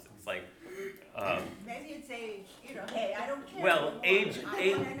selves? It's like, Maybe it's age, hey, I don't care. well, anymore. age,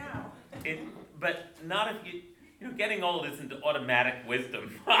 I wanna know. but not if getting old isn't automatic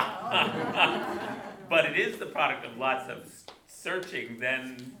wisdom. But it is the product of lots of searching,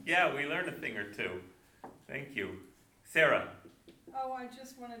 then, yeah, we learn a thing or two. Thank you. Sarah? Oh, I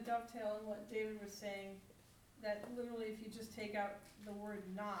just want to dovetail on what David was saying, that literally if you just take out the word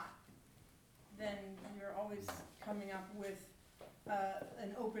not, then you're always coming up with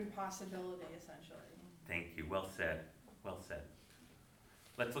an open possibility, essentially. Thank you. Well said. Well said.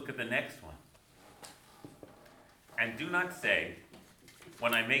 Let's look at the next one. And do not say,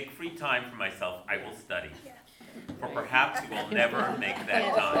 when I make free time for myself, I will study. For perhaps you will never make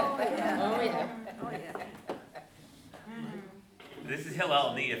that time. Oh, yeah. Oh, yeah. This is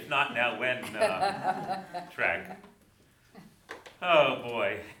Hillel, the if not now when track. Oh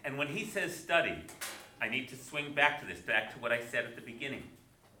boy. And when he says study, I need to swing back to what I said at the beginning.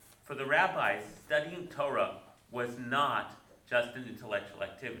 For the rabbis, studying Torah was not just an intellectual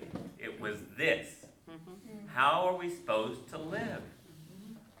activity. It was this. How are we supposed to live?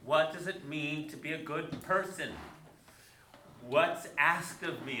 What does it mean to be a good person? What's asked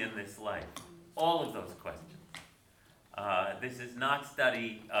of me in this life? All of those questions. This is not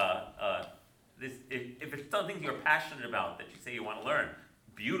study. If it's something you're passionate about that you say you want to learn,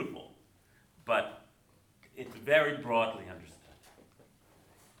 beautiful. But it's very broadly understood.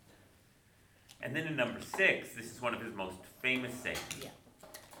 And then in number 6, this is one of his most famous sayings.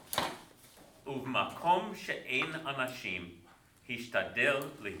 Uvmakom she'ein anashim hishtadel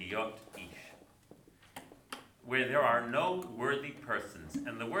lihiyot ish. Where there are no worthy persons,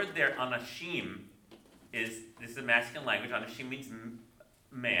 and the word there, anashim, this is a masculine language. Anashim means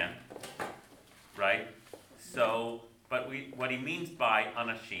man, right? So, but what he means by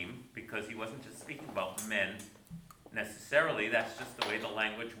anashim, because he wasn't just speaking about men necessarily, that's just the way the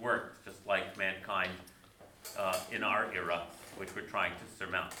language works, just like mankind in our era, which we're trying to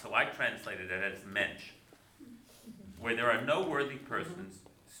surmount. So I translated it as mensch. Where there are no worthy persons,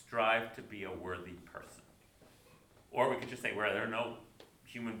 strive to be a worthy person. Or we could just say, where there are no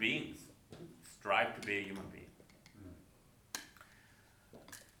human beings, strive to be a human being.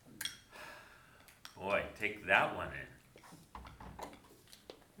 Boy, take that one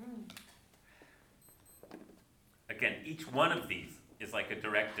in. Again, each one of these is like a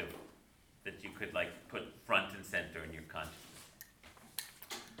directive that you could put front and center in your consciousness.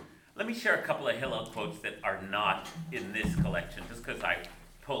 Let me share a couple of Hillel quotes that are not in this collection, just because I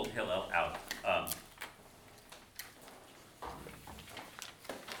pulled Hillel out.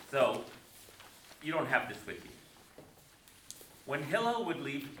 So, you don't have this with you. When Hillel would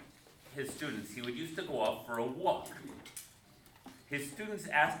leave his students, he would used to go off for a walk. His students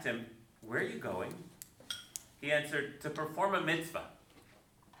asked him, "Where are you going?" He answered, "To perform a mitzvah."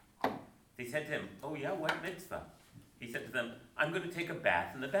 They said to him, "Oh yeah, what mitzvah?" He said to them, "I'm going to take a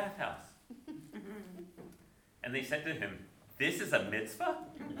bath in the bathhouse." And they said to him, "This is a mitzvah?"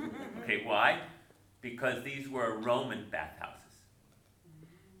 Okay, why? Because these were Roman bathhouses.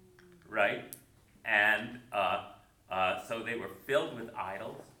 Right? And so they were filled with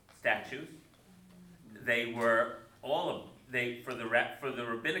idols, statues. They were for the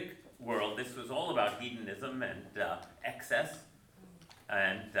rabbinic world, this was all about hedonism and excess.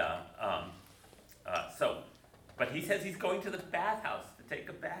 And so But he says he's going to the bathhouse to take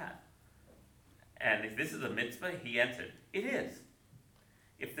a bath. And if this is a mitzvah, he answered, it is.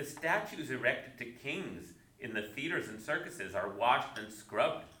 If the statues erected to kings in the theaters and circuses are washed and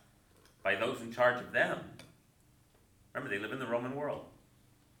scrubbed by those in charge of them, remember, they live in the Roman world.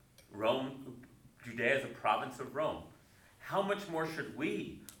 Judea is a province of Rome. How much more should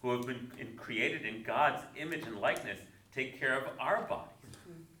we, who have been created in God's image and likeness, take care of our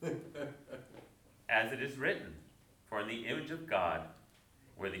bodies? As it is written, for in the image of God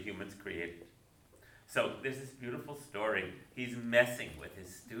were the humans created. So there's this beautiful story. He's messing with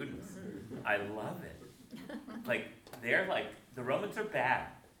his students. I love it. Like, they're like, the Romans are bad.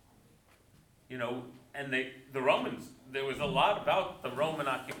 You know, and the Romans, there was a lot about the Roman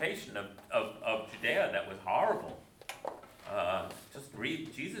occupation of Judea that was horrible. Just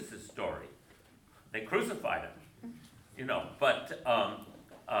read Jesus' story. They crucified him, you know, but,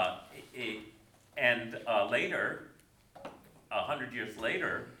 later, 100 years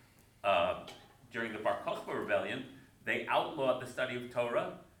later, during the Bar Kokhba rebellion, they outlawed the study of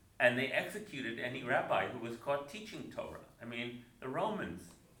Torah, and they executed any rabbi who was caught teaching Torah. I mean, the Romans,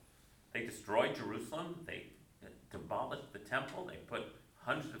 they destroyed Jerusalem, they demolished the temple, they put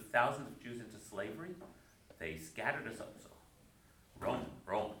hundreds of thousands of Jews into slavery, they scattered us up. So,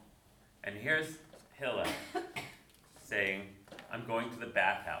 Rome. And here's Hillel saying, I'm going to the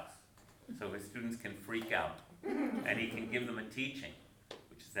bathhouse, so his students can freak out, and he can give them a teaching,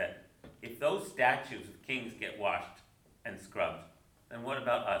 which is that if those statues of kings get washed and scrubbed, then what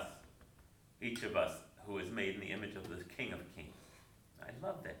about us? Each of us who is made in the image of the King of Kings. I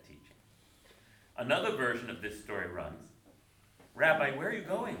love that teaching. Another version of this story runs, Rabbi, where are you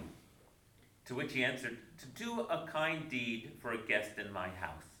going? To which he answered, to do a kind deed for a guest in my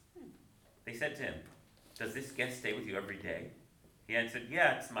house. They said to him, does this guest stay with you every day? He answered,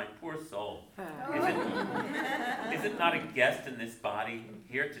 yeah, it's my poor soul. Is it not a guest in this body,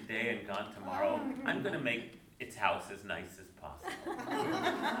 here today and gone tomorrow? I'm going to make its house as nice as possible.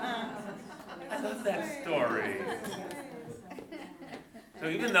 I love that story. So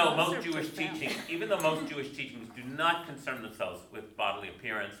even though most Jewish teachings do not concern themselves with bodily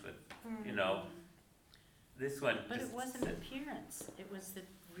appearance, with, you know, this one But just it wasn't said, appearance, it was the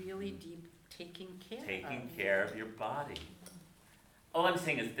really deep taking taking care of your body. All I'm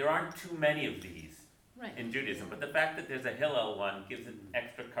saying is there aren't too many of these Right. in Judaism, but the fact that there's a Hillel one gives it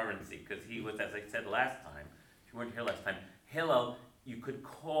extra currency, because he was, as I said last time, if you weren't here last time, Hillel, you could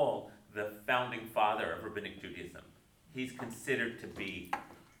call the founding father of rabbinic Judaism. He's considered to be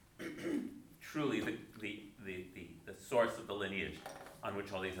truly the source of the lineage on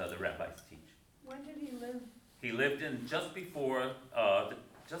which all these other rabbis teach. When did he live? He lived in just before the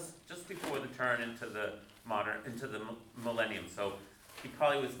turn into the millennium. So he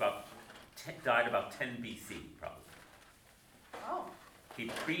probably was died about 10 BC, probably. Oh, He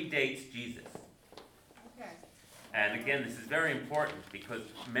predates Jesus. okay. And again, this is very important because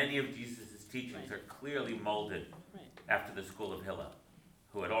many of Jesus' teachings are clearly molded Right. after the school of Hillel,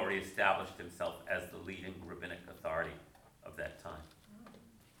 who had already established himself as the leading rabbinic authority of that time.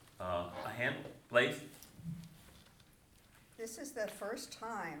 A hand, Blaze? This is the first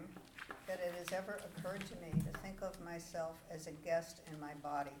time that it has ever occurred to me to think of myself as a guest in my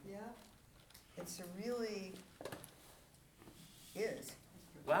body. Yeah. It's really is,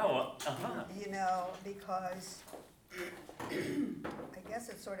 Wow, uh-huh. you know, because I guess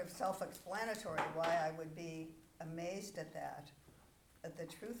it's sort of self-explanatory why I would be amazed at that, at the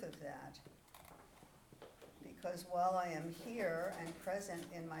truth of that. Because while I am here and present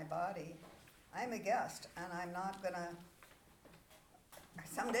in my body, I'm a guest, and I'm not gonna,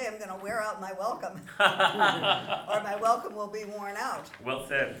 someday I'm gonna wear out my welcome, or my welcome will be worn out. Well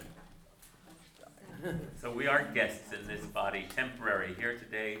said. So we are guests in this body, temporary, here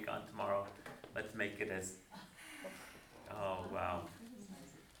today, gone tomorrow. Let's make it as, oh, wow.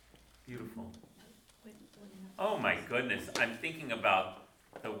 Beautiful. Oh my goodness, I'm thinking about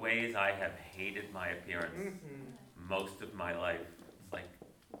the ways I have hated my appearance most of my life. It's like,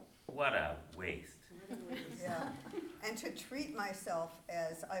 what a waste. Yeah, and to treat myself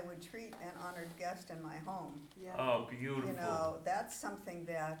as I would treat an honored guest in my home. Yeah. Oh, You beautiful, know, that's something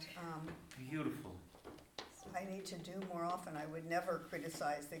that beautiful. I need to do more often. I would never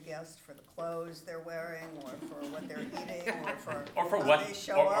criticize the guest for the clothes they're wearing, or for what they're eating, or for Or for how what, they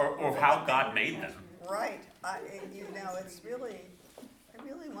show up. or for how what God made them. Right, you know, it's really, I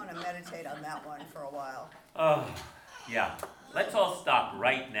really want to meditate on that one for a while. Oh, yeah. Let's all stop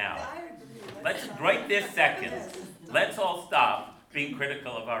right now. Let's, right this second, let's all stop being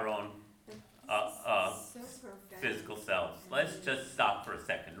critical of our own So perfect. physical selves. Let's just stop for a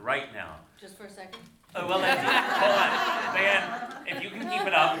second, right now. Just for a second? Well, hold on, Diane, if you can keep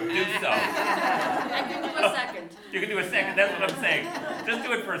it up, do so. I can do a second. You can do a second, that's what I'm saying. Just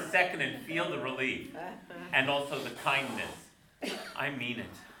do it for a second and feel the relief. And also the kindness. I mean it.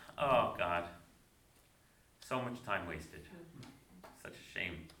 Oh, God. So much time wasted. Such a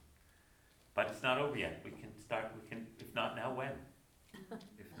shame. But it's not over yet. We can start, if not now, when?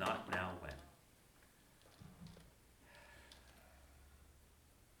 If not now, when?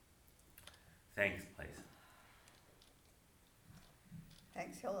 Thanks, place.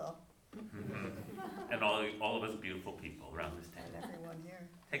 Thanks, Hillel, And all of us beautiful people around this and table. everyone here.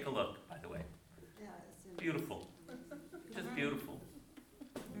 Take a look, by the way. Yeah, it's in- Beautiful. Just beautiful.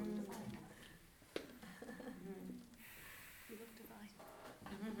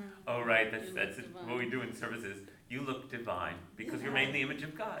 Oh, right, that's it. What we do in services. You look divine because you're made in the image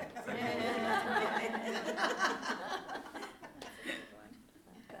of God.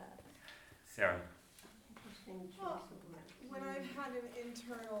 Sarah. Well, when I've had an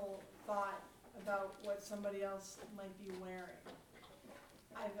internal thought about what somebody else might be wearing,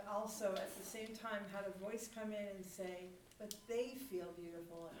 I've also at the same time had a voice come in and say, but they feel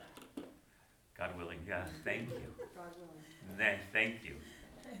beautiful in that. God willing, yeah, thank you. God willing. Thank you.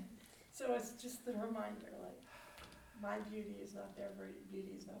 So it's just the reminder, like, my beauty is not their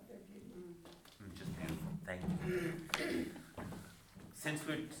beauty is not their beauty. Just beautiful, thank you. Since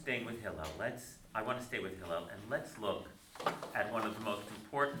we're staying with Hillel, I want to stay with Hillel, and let's look at one of the most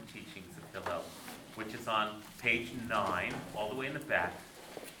important teachings of Hillel, which is on page 9, all the way in the back,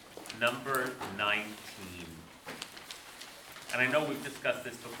 number 19. And I know we've discussed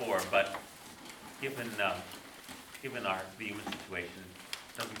this before, but given the human situation,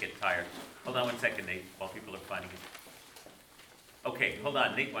 doesn't get tired. Hold on one second, Nate, while people are finding it. Okay, hold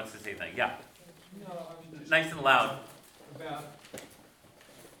on, Nate wants to say something, yeah. No, I was just Nice and loud. about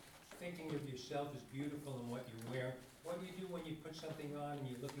thinking of yourself as beautiful and what you wear. What do you do when you put something on and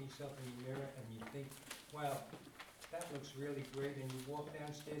you look at yourself in the mirror and you think, wow, that looks really great, and you walk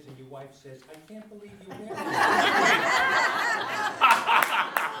downstairs and your wife says, I can't believe you wear that.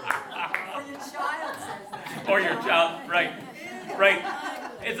 Or your child says that. Or your child, right, right.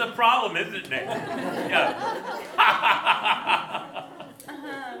 It's a problem, isn't it, Nate? Yeah.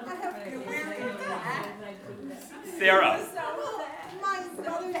 Sarah. My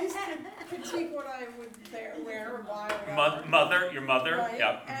mother used to critique what I would wear or buy. Your mother, Right?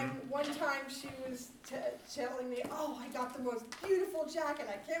 yeah. And one time she was telling me, oh, I got the most beautiful jacket,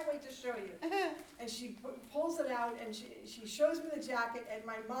 I can't wait to show you. And she pulls it out and she shows me the jacket, and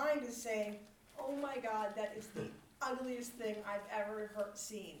my mind is saying, oh my God, that is the ugliest thing I've ever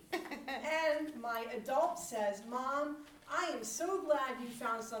seen. And my adult says, Mom, I am so glad you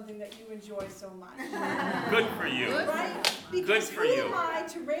found something that you enjoy so much. Good for you. Right? Good Because for who you. am I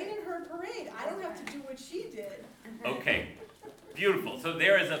to rain in her parade? I don't have to do what she did. Okay, beautiful. So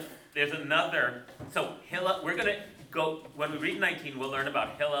there's another, so Hillel, we're gonna go, when we read 19, we'll learn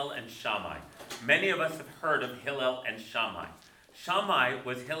about Hillel and Shammai. Many of us have heard of Hillel and Shammai. Shammai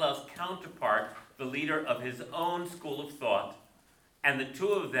was Hillel's counterpart, the leader of his own school of thought, and the two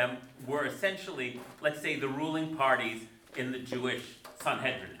of them were essentially, let's say, the ruling parties in the Jewish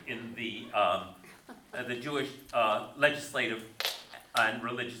Sanhedrin, in the Jewish legislative and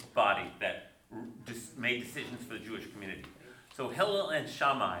religious body that made decisions for the Jewish community. So Hillel and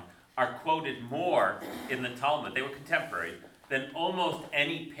Shammai are quoted more in the Talmud, they were contemporary, than almost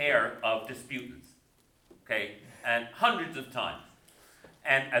any pair of disputants, okay, and hundreds of times.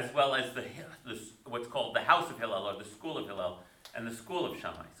 And as well as what's called the House of Hillel, or the School of Hillel, and the School of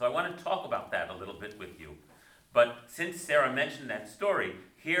Shammai. So I want to talk about that a little bit with you. But since Sarah mentioned that story,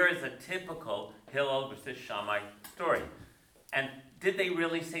 here is a typical Hillel versus Shammai story. And did they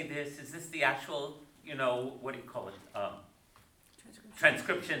really say this? Is this the actual, what do you call it?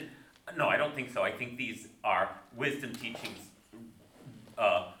 Transcription? No, I don't think so. I think these are wisdom teachings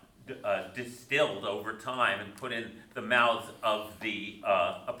distilled over time and put in the mouths of the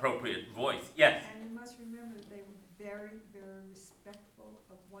appropriate voice. Yes? And you must remember that they were very, very respectful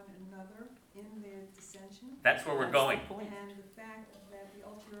of one another in their dissension. That's where we're going. And the fact that the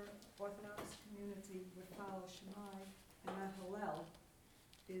ultra-Orthodox community would follow Shammai and not Hillel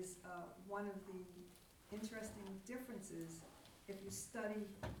is one of the interesting differences if you study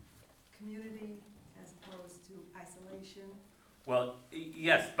community as opposed to isolation. Well,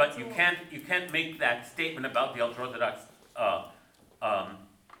 yes, but you can't make that statement about the ultra-Orthodox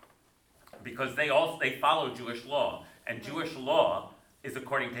because they follow Jewish law, and Jewish law is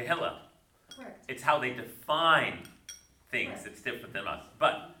according to Hillel. Correct. It's how they define things that's different than us.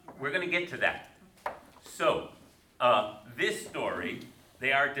 But we're going to get to that. So, this story,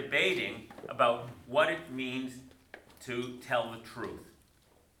 they are debating about what it means to tell the truth.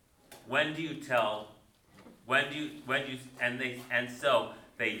 When do you tell, and so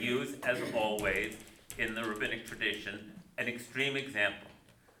they use, as always, in the rabbinic tradition, an extreme example.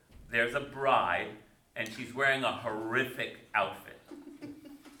 There's a bride, and she's wearing a horrific outfit.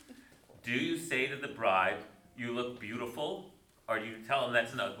 Do you say to the bride, you look beautiful, or do you tell them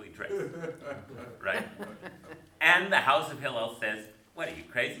that's an ugly dress? Right? And the House of Hillel says, what, are you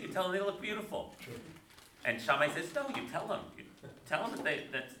crazy? You tell them they look beautiful. And Shammai says, no, you tell them. You tell them that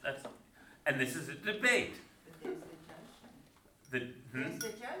that's, and this is a debate. But there's Hmm? the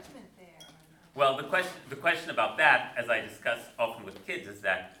judgment there. Well, the question about that, as I discuss often with kids, is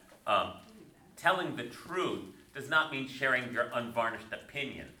that telling the truth does not mean sharing your unvarnished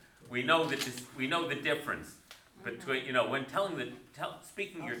opinion. We know the difference between, when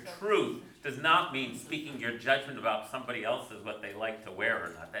speaking your truth does not mean speaking your judgment about somebody else's, what they like to wear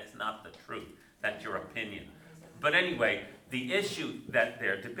or not. That's not the truth. That's your opinion. But anyway, the issue that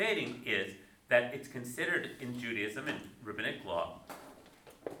they're debating is that it's considered in Judaism and rabbinic law,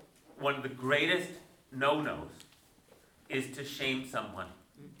 one of the greatest no-nos is to shame someone,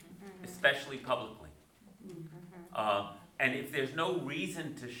 especially publicly. And if there's no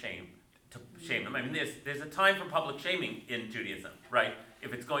reason to shame them, I mean, there's a time for public shaming in Judaism, right?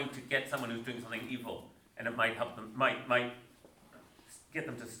 If it's going to get someone who's doing something evil, and it might help them, might get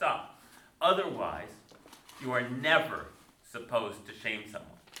them to stop. Otherwise, you are never supposed to shame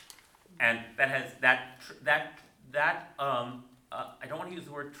someone, and that has I don't want to use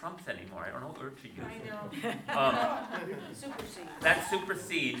the word trumps anymore. I don't know what word to use. I know. Supersede. That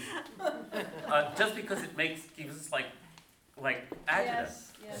supersedes, just because it gives us like adjective.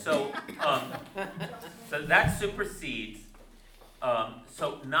 Yes. So that supersedes,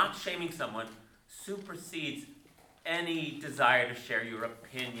 so not shaming someone supersedes any desire to share your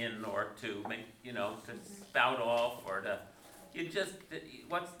opinion or to make, to spout off or to, you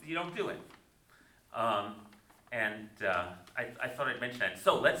don't do it. I thought I'd mention that.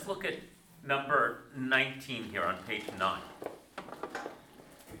 So let's look at number 19 here on page 9.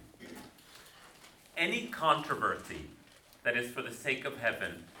 Any controversy that is for the sake of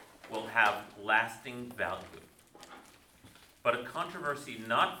heaven will have lasting value. But a controversy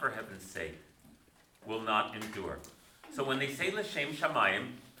not for heaven's sake will not endure. So when they say l'shem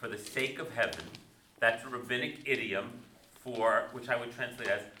shamayim, for the sake of heaven, that's a rabbinic idiom for, which I would translate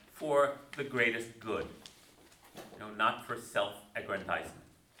as, for the greatest good. Not for self-aggrandizement.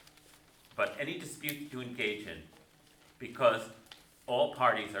 But any dispute you engage in, because all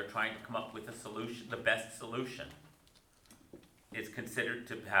parties are trying to come up with a solution, the best solution, is considered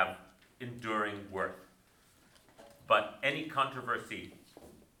to have enduring worth. But any controversy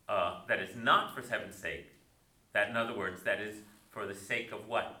that is not for heaven's sake, that in other words, that is for the sake of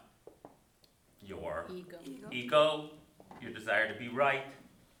what? Your ego, your desire to be right,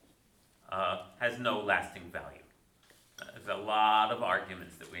 has no lasting value. There's a lot of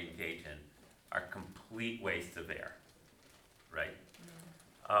arguments that we engage in are complete wastes of air, right?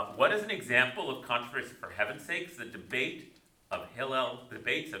 What is an example of controversy for heaven's sake? The debates of Hillel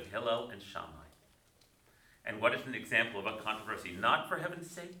and Shammai. And what is an example of a controversy not for heaven's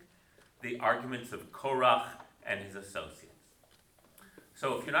sake? The arguments of Korach and his associates.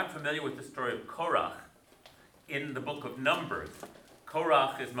 So if you're not familiar with the story of Korach, in the book of Numbers,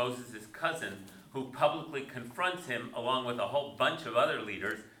 Korach is Moses' cousin who publicly confronts him along with a whole bunch of other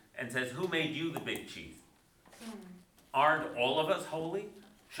leaders and says, who made you the big cheese? Aren't all of us holy?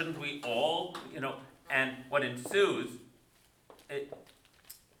 Shouldn't we all, and what ensues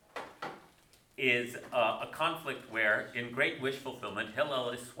is a conflict where, in great wish fulfillment, Hillel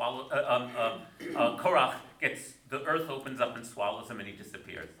is swallowed, Korach gets, the earth opens up and swallows him and he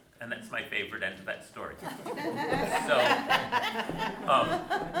disappears. And that's my favorite end of that story.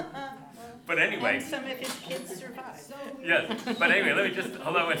 But anyway. And some of his kids survived. Yes, but anyway, let me just,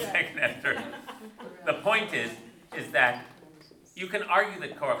 hold on 1 second after. The point is that you can argue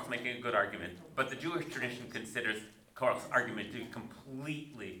that Korach's making a good argument, but the Jewish tradition considers Korach's argument to be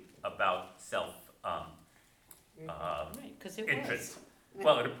completely about self-interest.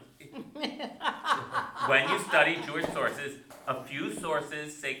 Well, when you study Jewish sources, a few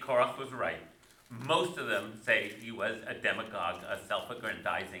sources say Korach was right. Most of them say he was a demagogue, a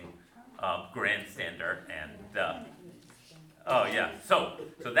self-aggrandizing grandstander, and so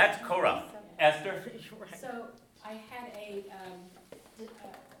that's Korach. Esther? So I had a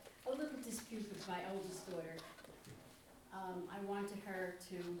little dispute with my oldest daughter. I wanted her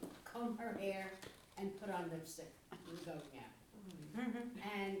to comb her hair and put on lipstick when going out.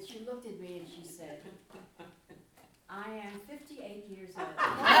 And she looked at me and she said, I am 58 years old.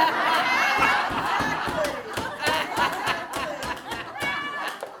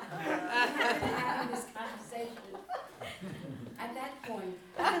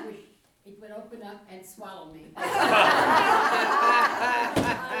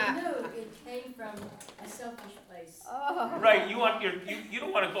 from a selfish place. Oh. Right, you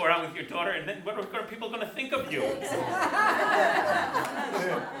don't want to go around with your daughter, and then what are people going to think of you? I've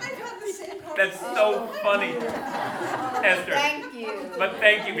had the same That's so funny, Esther. Thank you. But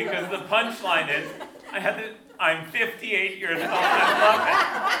thank you, because the punchline is, I'm 58 years old, I love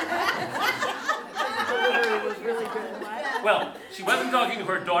it. Well, she wasn't talking to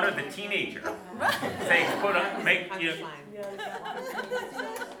her daughter, the teenager, saying,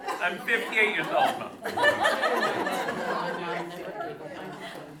 I'm 58 years old now.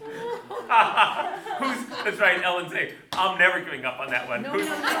 That's right, Ellen say, I'm never giving up on that one. No, my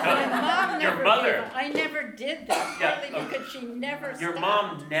mom Your never mother. gave up. I never did that, Yeah, partly okay. because she never stopped. Your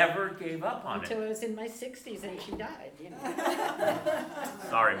mom never gave up on Until it. I was in my 60s and she died, you know.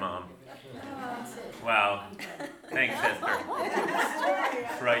 Sorry, Mom. Wow. Thanks, Esther.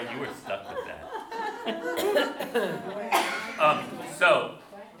 That's right, you were stuck with that.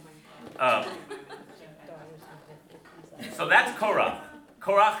 So that's Korach.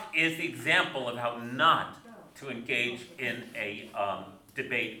 Korach is the example of how not to engage in a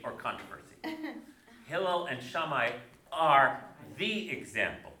debate or controversy. Hillel and Shammai are the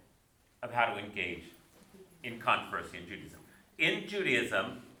example of how to engage in controversy in Judaism. In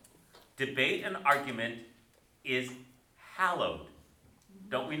Judaism, debate and argument is hallowed.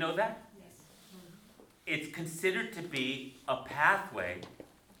 Don't we know that? Yes. It's considered to be a pathway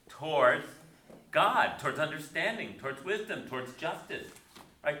towards God, towards understanding, towards wisdom, towards justice.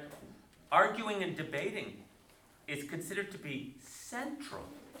 Right? Arguing and debating is considered to be central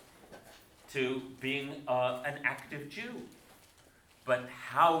to being an active Jew. But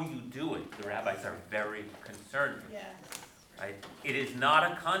how you do it, the rabbis are very concerned with. Yes. Right? It is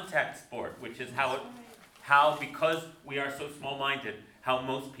not a contact sport, which is how because we are so small-minded, how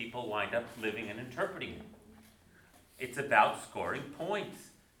most people wind up living and interpreting it. It's about scoring points.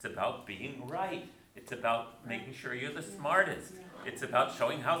 It's about being right. It's about making sure you're the smartest. It's about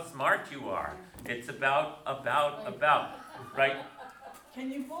showing how smart you are. It's about, right?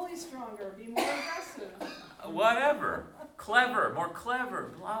 Can you bully stronger, be more aggressive? Whatever. Clever, more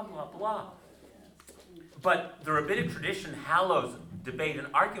clever, blah, blah, blah. But the rabbinic tradition hallows debate and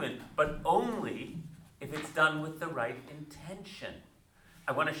argument, but only if it's done with the right intention.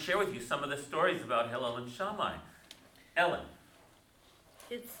 I want to share with you some of the stories about Hillel and Shammai. Ellen.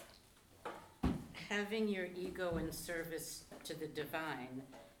 It's having your ego in service to the divine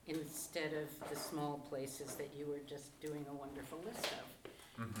instead of the small places that you were just doing a wonderful list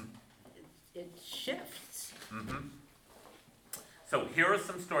of. Mm-hmm. It shifts. Mm-hmm. So here are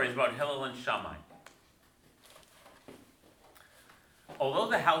some stories about Hillel and Shammai. Although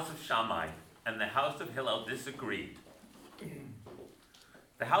the house of Shammai and the house of Hillel disagreed,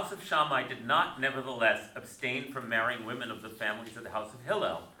 the house of Shammai did not nevertheless abstain from marrying women of the families of the house of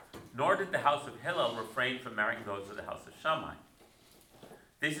Hillel, nor did the house of Hillel refrain from marrying those of the house of Shammai.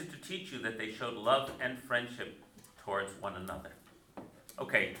 This is to teach you that they showed love and friendship towards one another.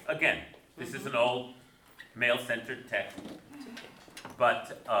 Okay, again, this is an old male-centered text,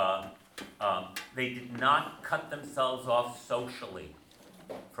 but they did not cut themselves off socially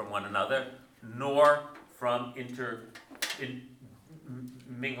from one another, nor from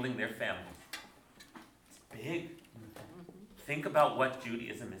mingling their families. It's big. Think about what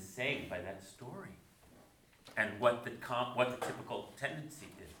Judaism is saying by that story, and what the typical tendency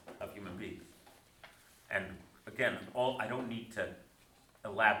is of human beings. And again, I don't need to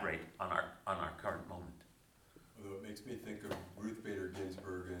elaborate on our current moment. Although it makes me think of Ruth Bader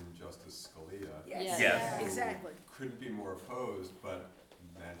Ginsburg and Justice Scalia. Yes. who Exactly. Couldn't be more opposed, but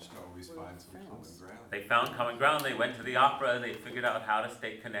managed to always find some common ground. They found common ground, they went to the opera, they figured out how to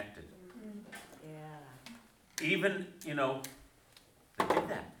stay connected. Yeah. Even, they did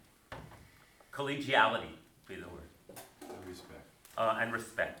that. Collegiality would be the word. And respect. And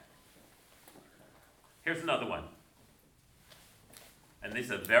respect. Here's another one. And this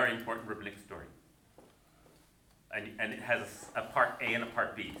is a very important rabbinic story. And it has a part A and a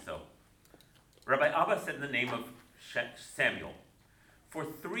part B. So, Rabbi Abba said in the name of Samuel, for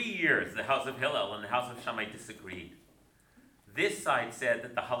 3 years the house of Hillel and the house of Shammai disagreed. This side said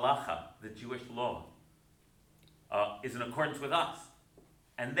that the halacha, the Jewish law, is in accordance with us.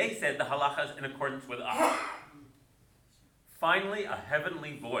 And they said the halacha is in accordance with us. Finally, a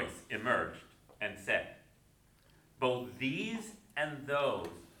heavenly voice emerged and said, both these and those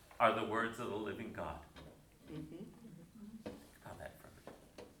are the words of the living God. Think about that for a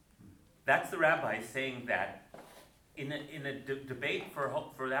minute. That's the rabbi saying that in a debate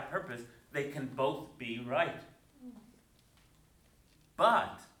for that purpose, they can both be right.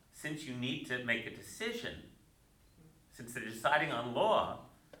 But since you need to make a decision, since they're deciding on law,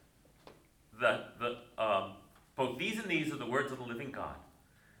 the words of the living God.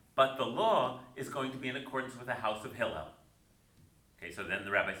 But the law is going to be in accordance with the house of Hillel. Okay, so then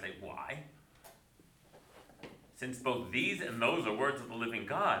the rabbis say, why? Since both these and those are words of the living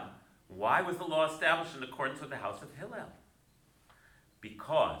God, why was the law established in accordance with the house of Hillel?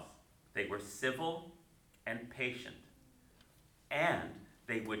 Because they were civil and patient, and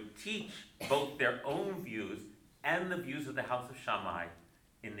they would teach both their own views and the views of the house of Shammai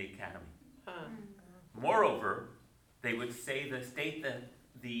in the academy. Moreover, they would state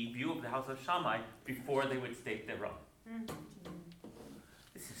the view of the house of Shammai before they would state their own.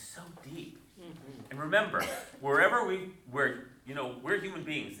 This is so deep. And remember, wherever we're human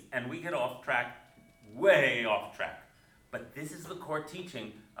beings, and we get off track, way off track. But this is the core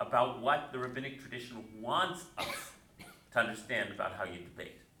teaching about what the rabbinic tradition wants us to understand about how you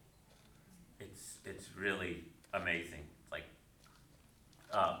debate. It's really amazing. It's like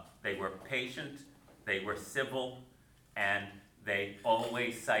they were patient, they were civil, and they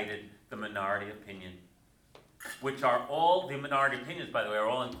always cited the minority opinion, which are all, the minority opinions, by the way, are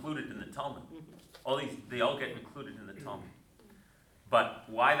all included in the Talmud. They all get included in the Talmud. But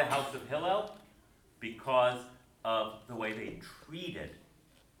why the house of Hillel? Because of the way they treated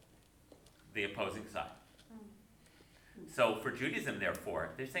the opposing side. So for Judaism,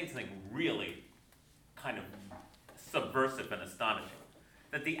 therefore, they're saying something really kind of subversive and astonishing.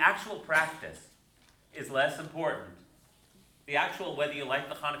 That the actual practice is less important. The actual, whether you light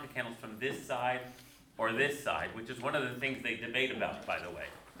the Hanukkah candles from this side or this side, which is one of the things they debate about, by the way.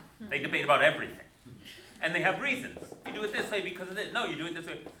 They debate about everything. And they have reasons. You do it this way because of this. No, you do it this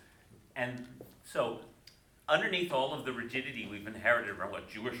way. And so, underneath all of the rigidity we've inherited around what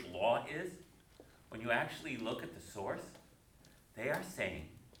Jewish law is, when you actually look at the source, they are saying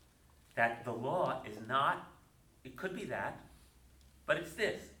that the law is not, it could be that, but it's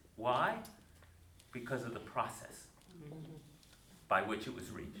this. Why? Because of the process by which it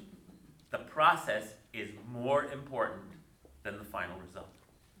was reached. The process is more important than the final result.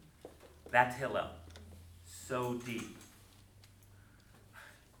 That's Hillel. So deep.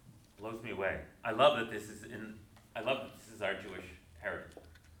 Blows me away. I love that this is our Jewish heritage.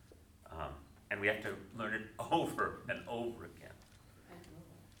 And we have to learn it over and over again.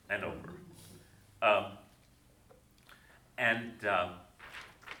 And over.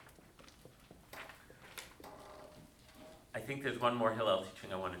 I think there's one more Hillel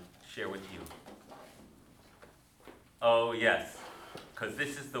teaching I want to share with you. Oh, yes, because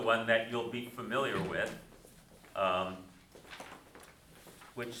this is the one that you'll be familiar with.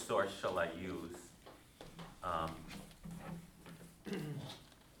 Which source shall I use?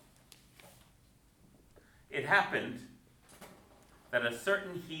 It happened that a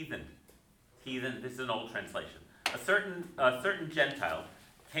certain heathen, this is an old translation, a certain Gentile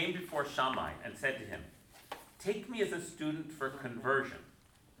came before Shammai and said to him, "Take me as a student for conversion,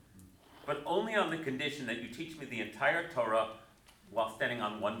 but only on the condition that you teach me the entire Torah while standing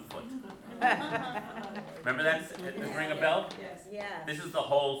on one foot." Remember that? Does it ring a bell? Yes. Yes. This is the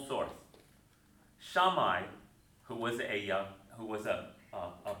whole source. Shammai, who was a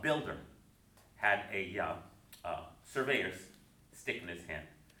builder, had a surveyor's stick in his hand.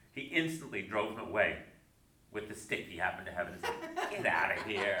 He instantly drove him away with the stick he happened to have in his hand. Get out of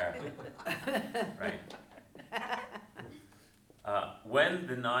here! Right. When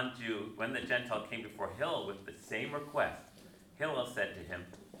the Gentile came before Hillel with the same request, Hillel said to him,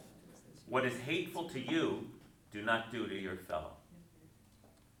 "What is hateful to you, do not do to your fellow."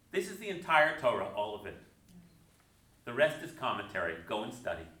 This is the entire Torah, all of it. The rest is commentary. Go and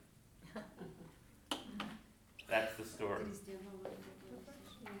study. That's the story.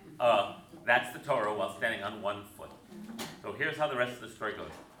 That's the Torah while standing on one foot. So here's how the rest of the story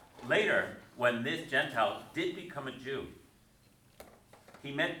goes. Later, when this Gentile did become a Jew,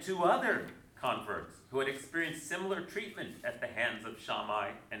 he met two other converts who had experienced similar treatment at the hands of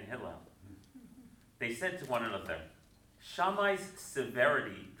Shammai and Hillel. They said to one another, "Shammai's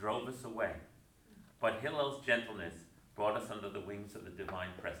severity drove us away, but Hillel's gentleness brought us under the wings of the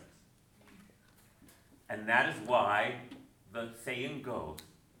divine presence." And that is why the saying goes,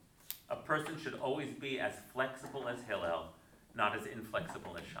 a person should always be as flexible as Hillel, not as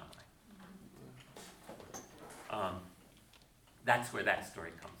inflexible as Shammai. That's where that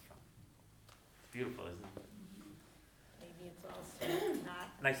story comes from. It's beautiful, isn't it? Maybe it's also not.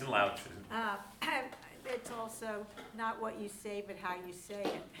 Nice and loud, Susan. It's also not what you say, but how you say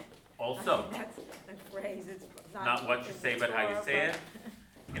it. Also, That's the phrase, it's not what you say, but how you Torah, say it.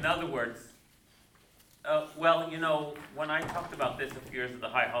 In other words, when I talked about this a few years of the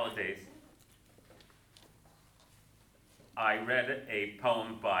high holidays, I read a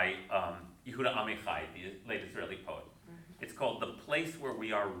poem by Yehuda Amichai, the late Israeli poet. It's called The Place Where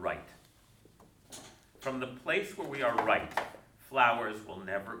We Are Right. From the place where we are right, flowers will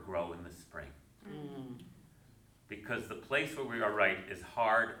never grow in the spring. Because the place where we are right is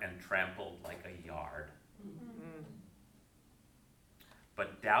hard and trampled like a yard.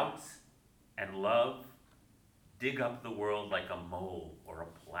 But doubts and love dig up the world like a mole or a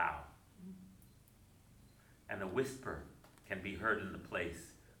plow. And a whisper can be heard in the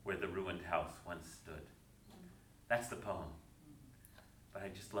place where the ruined house once stood. That's the poem. But I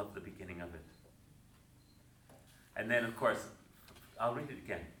just love the beginning of it. And then, of course, I'll read it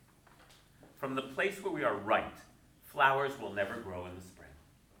again. From the place where we are right, flowers will never grow in the spring.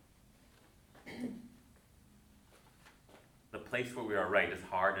 The place where we are right is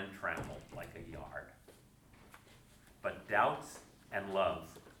hard and trampled like a yard. But doubts and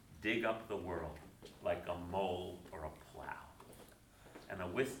loves dig up the world like a mole or a plow. And a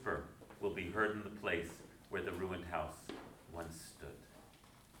whisper will be heard in the place where the ruined house once stood.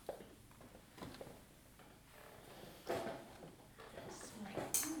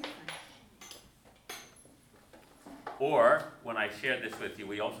 Or, when I shared this with you,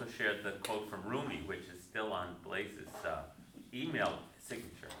 we also shared the quote from Rumi, which is still on Blaze's email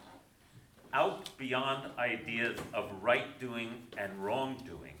signature. Out beyond ideas of right doing and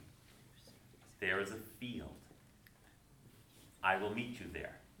wrongdoing, there is a field. I will meet you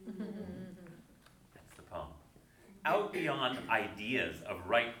there. That's the poem. Out beyond ideas of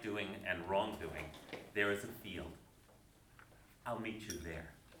right doing and wrongdoing, there is a field. I'll meet you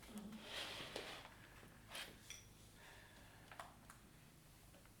there.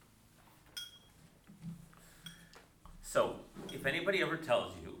 So, if anybody ever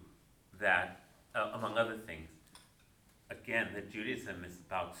tells you that, among other things, again, that Judaism is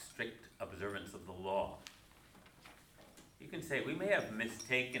about strict observance of the law, you can say, we may have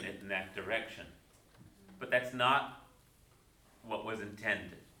mistaken it in that direction, but that's not what was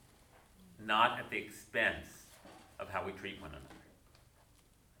intended, not at the expense of how we treat one another.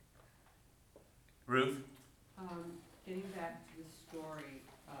 Ruth? Getting back to the story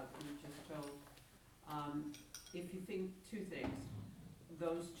that you just told, if you think two things,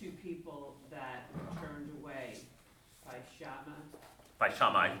 those two people that were turned away by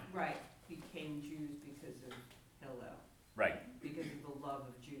Shammai. right, became Jews because of Hillel. Right. Because of the love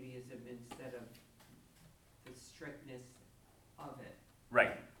of Judaism instead of the strictness of it.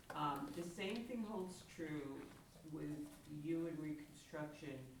 Right. The same thing holds true with you in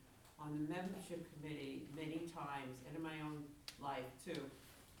Reconstruction. On the membership committee, many times, and in my own life too,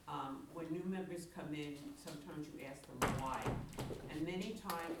 when new members come in, sometimes you ask them why. And many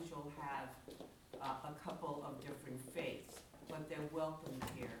times you'll have a couple of different faiths, but they're welcome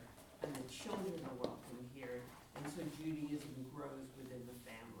here, and the children are welcome here, and so Judaism grows within the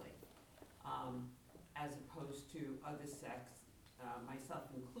family. As opposed to other sects,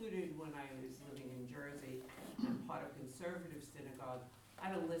 myself included, when I was living in Jersey and part of conservative synagogue, I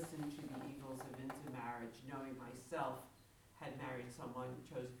had to listen to the evils of intermarriage, knowing myself had married someone,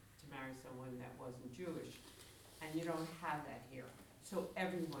 chose to marry someone that wasn't Jewish. And you don't have that here. So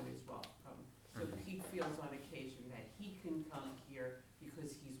everyone is welcome. So Pete feels on occasion that he can come here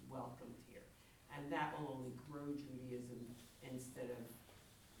because he's welcomed here. And that will only grow Judaism instead of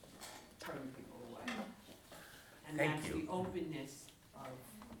turn people away. And Thank that's you. the openness of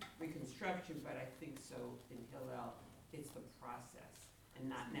Reconstruction, but I think so in Hillel, it's the process and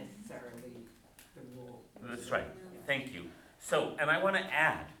not necessarily the rule. That's right. Thank you. So, and I want to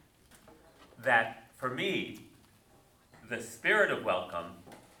add that for me, the spirit of welcome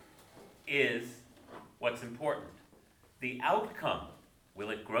is what's important. The outcome,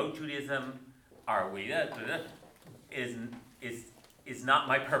 will it grow Judaism? Are we, is not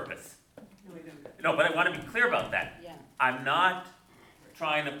my purpose. No, we don't. No, but I want to be clear about that. Yeah. I'm not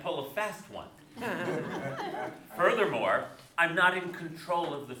trying to pull a fast one. Furthermore, I'm not in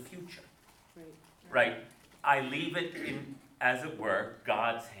control of the future. Right? I leave it in, as it were,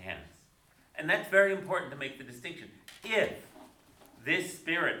 God's hands. And that's very important to make the distinction. If this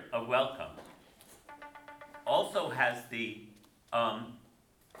spirit of welcome also has the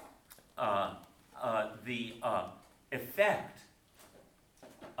effect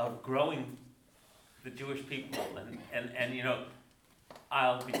of growing the Jewish people, and you know,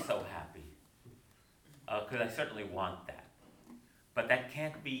 I'll be so happy, because I certainly want that. But that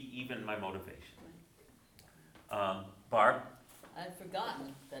can't be even my motivation. Barb? I'd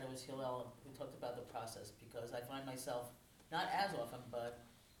forgotten that it was Hillel who talked about the process, because I find myself, not as often, but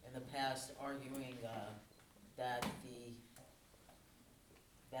in the past, arguing that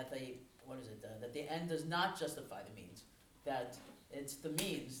the end does not justify the means, that it's the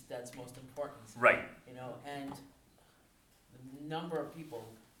means that's most important. Right. You know, and the number of people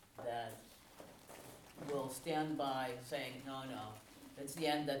that will stand by saying, no, it's the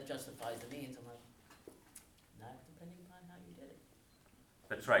end that justifies the means. I'm like, not depending upon how you did it.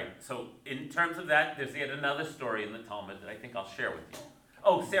 That's right. So in terms of that, there's yet another story in the Talmud that I think I'll share with you.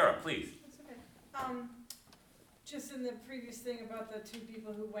 Oh, Sarah, please. That's okay. Just in the previous thing about the two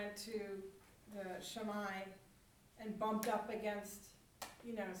people who went to the Shammai and bumped up against,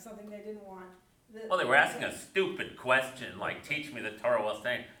 something they didn't want. Well, they were asking a stupid question, like, teach me the Torah while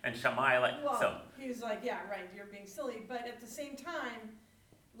saying, and Shammai, Well, he was like, yeah, right, you're being silly, but at the same time,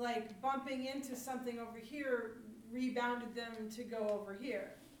 like, bumping into something over here rebounded them to go over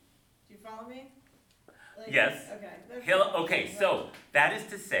here. Do you follow me? Like, yes. Okay. Okay, so that is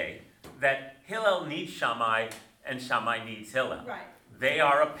to say that Hillel needs Shammai and Shammai needs Hillel. Right. They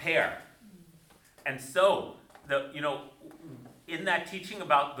are a pair. And so, in that teaching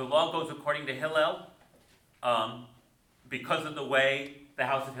about the law goes according to Hillel, because of the way the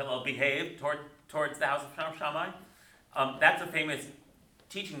house of Hillel behaved towards the house of Shammai, that's a famous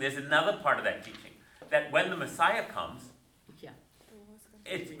teaching. There's another part of that teaching, that when the Messiah comes,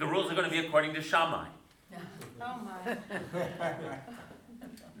 the rules are going to be according to Shammai. Oh my.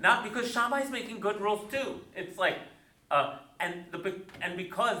 Not because Shammai's making good rules too. It's like, and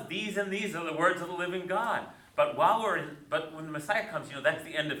because these and these are the words of the living God. But when the Messiah comes, that's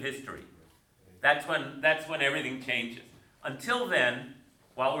the end of history. That's when everything changes. Until then,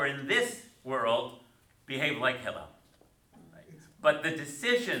 while we're in this world, behave like Hillel. Right? But the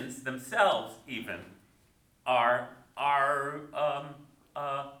decisions themselves even are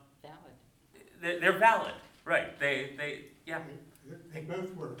Valid. they're valid. Right. They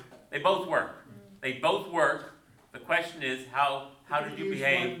both work. They both work. They both work. The question is how did you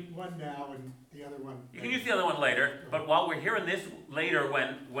behave? One now and the other one. You can use the other one later, but while we're hearing this later,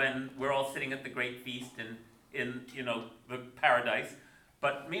 when we're all sitting at the great feast in the paradise,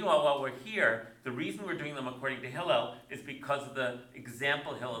 but meanwhile, while we're here, the reason we're doing them according to Hillel is because of the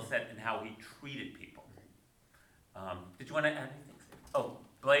example Hillel set in how he treated people. Did you want to add anything? Oh,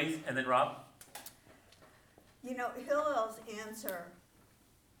 Blaise, and then Rob. Hillel's answer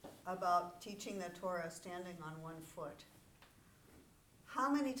about teaching the Torah standing on one foot.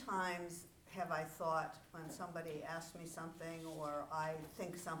 How many times have I thought when somebody asks me something or I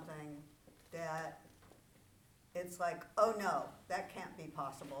think something that it's like, oh no, that can't be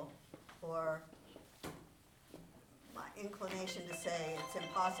possible, or my inclination to say it's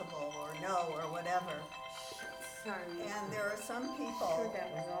impossible or no or whatever. Sorry. And there are some people. Sure that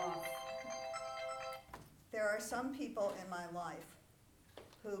was off. There are some people in my life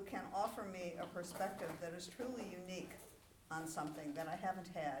who can offer me a perspective that is truly unique on something that I haven't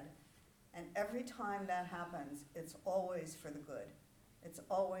had. And every time that happens, it's always for the good. It's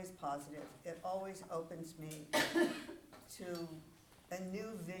always positive. It always opens me to a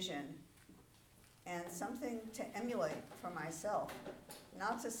new vision and something to emulate for myself.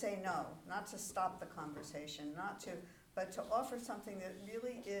 Not to say no, not to stop the conversation, but to offer something that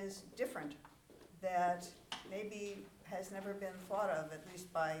really is different, that maybe has never been thought of, at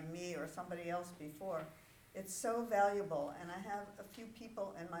least by me or somebody else before. It's so valuable, and I have a few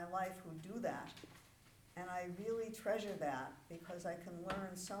people in my life who do that, and I really treasure that because I can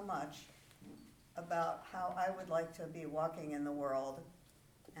learn so much about how I would like to be walking in the world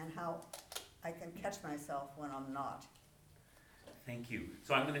and how I can catch myself when I'm not. Thank you.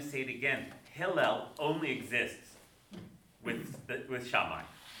 So I'm going to say it again. Hillel only exists with Shammai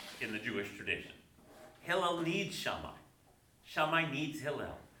in the Jewish tradition. Hillel needs Shammai. Shammai needs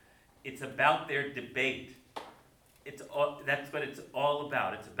Hillel. It's about their debate. That's what it's all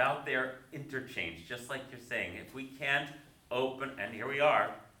about. It's about their interchange, just like you're saying. If we can't open, and here we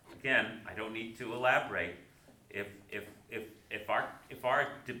are, again, I don't need to elaborate. If our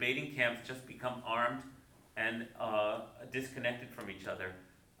debating camps just become armed and disconnected from each other,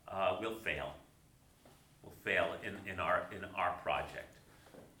 we'll fail. We'll fail in our project,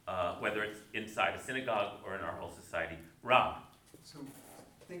 whether it's inside a synagogue or in our whole society. Rob. So,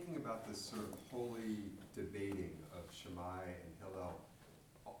 thinking about this sort of holy debating of Shammai and Hillel,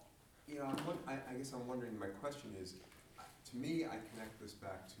 I guess I'm wondering, my question is, to me, I connect this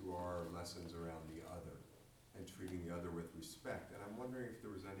back to our lessons around the other and treating the other with respect. And I'm wondering if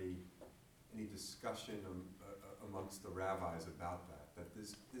there was any discussion amongst the rabbis about that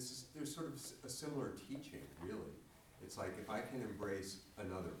there's sort of a similar teaching, really. It's like if I can embrace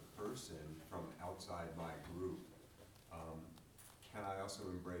another person from outside my group, can I also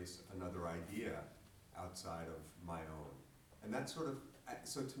embrace another idea outside of my own? And that's sort of,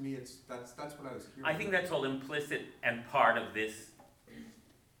 so to me, that's what I was hearing. I think that's all implicit and part of this,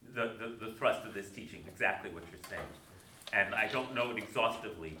 the thrust of this teaching, exactly what you're saying. And I don't know it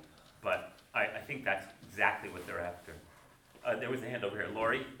exhaustively, but I think that's exactly what they're after. There was a hand over here,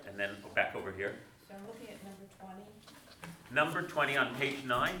 Lori, and then back over here. So I'm looking at number 20, Number 20 on page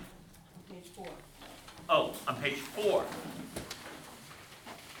 9. page 4. Oh, on page 4.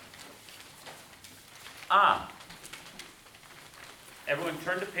 Ah. Everyone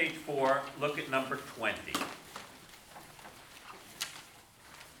turn to page 4, look at number 20.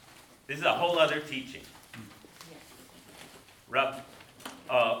 This is a whole other teaching.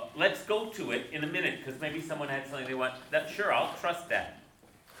 Let's go to it in a minute, because maybe someone had something they want. Sure, I'll trust that.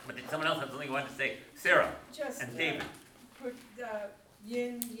 But did someone else have something they wanted to say? Sarah Just, and David. put,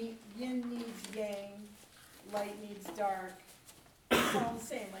 yin needs yang, light needs dark. It's all the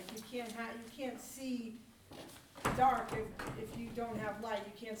same, like you can't see dark if you don't have light,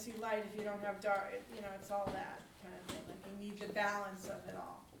 you can't see light if you don't have dark, it's all that kind of thing, like you need the balance of it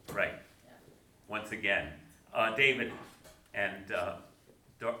all. Right. Yeah. Once again, David and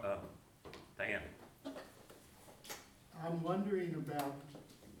Diane. I'm wondering about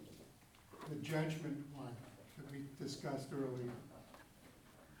the judgment one that we discussed earlier.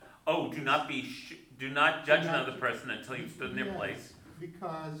 Oh, do not judge another person until you've stood in their Yes, place.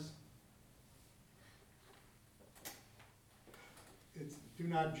 Because it's do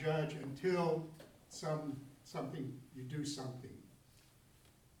not judge until you do something.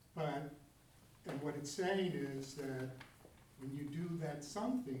 But, and what it's saying is that when you do that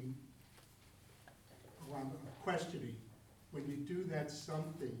something, well, I'm questioning, when you do that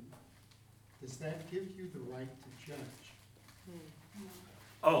something, does that give you the right to judge?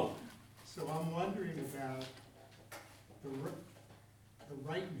 Oh, So I'm wondering about the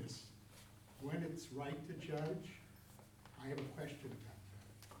rightness, when it's right to judge. I have a question about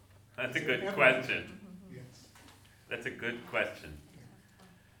that. that's a Is it good ever- question. Yes. That's a good question.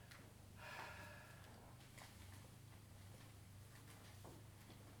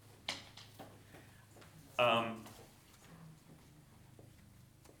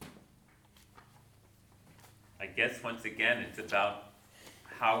 I guess once again, it's about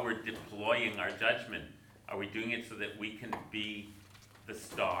how we're deploying our judgment. Are we doing it so that we can be the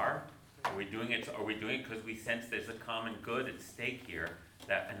star? Are we doing it because we sense there's a common good at stake here,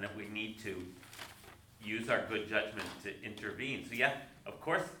 and that we need to use our good judgment to intervene? So yeah, of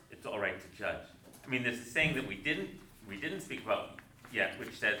course, it's all right to judge. I mean, there's a saying that we didn't speak about yet,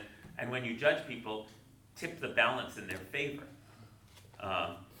 which says, and when you judge people, tip the balance in their favor.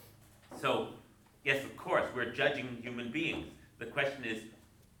 So yes, of course, we're judging human beings. The question is,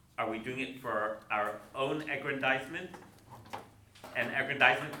 are we doing it for our own aggrandizement? And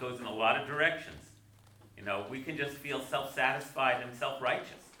aggrandizement goes in a lot of directions. We can just feel self-satisfied and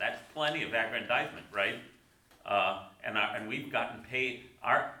self-righteous. That's plenty of aggrandizement, right? And we've gotten paid.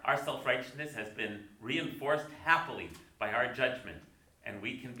 Our self-righteousness has been reinforced happily by our judgment, and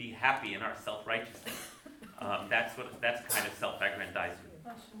we can be happy in our self-righteousness. That's kind of self-aggrandizement.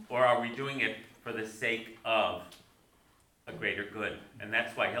 Or are we doing it for the sake of a greater good? And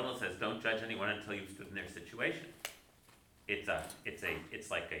that's why Hillel says, don't judge anyone until you've stood in their situation. It's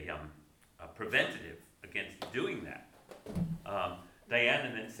like a preventative against doing that. Diane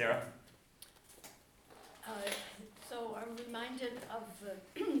and then Sarah. So I'm reminded of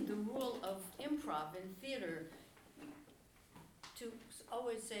the rule of improv in theater, to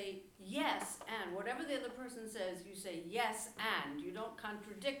always say yes and. Whatever the other person says, you say yes and. You don't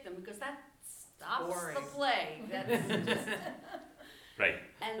contradict them, because that stops the play. That's just, Right.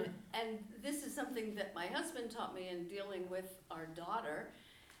 and this is something that my husband taught me in dealing with our daughter,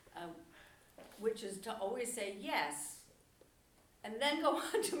 which is to always say yes, and then go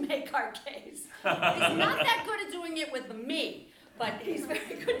on to make our case. He's not that good at doing it with me, but he's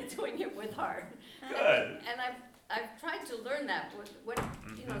very good at doing it with her. Good. And I've tried to learn that. When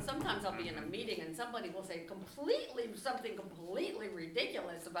sometimes I'll be in a meeting and somebody will say something completely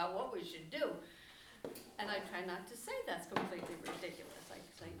ridiculous about what we should do. And I try not to say that's completely ridiculous. I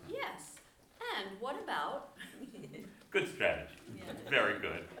say, yes, and what about? Good strategy. Very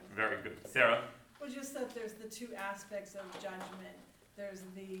good. Very good. Sarah? Well, just that there's the two aspects of judgment. There's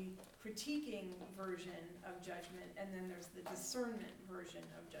the critiquing version of judgment, and then there's the discernment version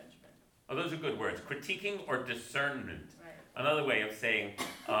of judgment. Oh, those are good words. Critiquing or discernment. Right. Another way of saying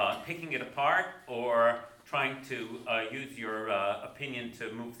picking it apart or trying to use your opinion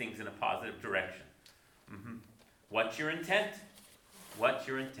to move things in a positive direction. Mm-hmm. What's your intent? What's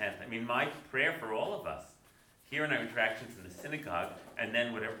your intent? I mean, my prayer for all of us here in our interactions in the synagogue, and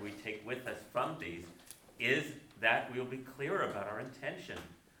then whatever we take with us from these, is that we'll be clear about our intention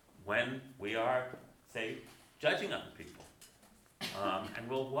when we are, say, judging other people. And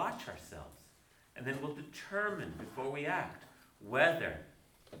we'll watch ourselves. And then we'll determine before we act whether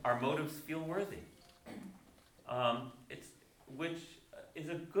our motives feel worthy. Which is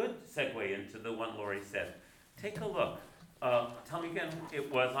a good segue into the one Lori said. Take a look. Tell me again,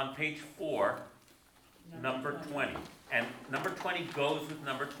 it was on page 4, number 20. And number 20 goes with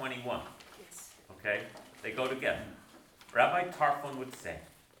number 21. Yes. Okay? They go together. Rabbi Tarfon would say,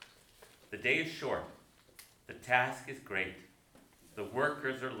 the day is short, the task is great, the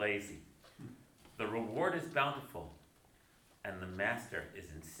workers are lazy, the reward is bountiful, and the master is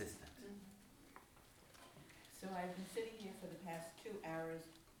insistent. So I've been sitting here for the past 2 hours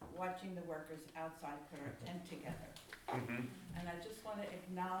watching the workers outside put our tent together. Mm-hmm. And I just want to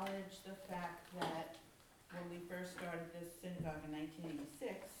acknowledge the fact that when we first started this synagogue in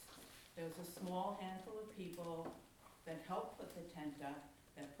 1986, there was a small handful of people that helped put the tent up,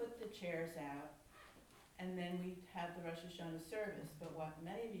 that put the chairs out, and then we'd have the Rosh Hashanah service. But what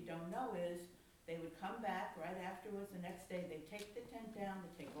many of you don't know is they would come back right afterwards the next day, they'd take the tent down,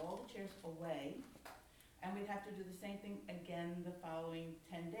 they'd take all the chairs away, and we'd have to do the same thing again the following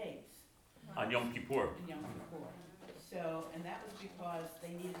 10 days. On Yom Kippur. In Yom Kippur. So, and that was because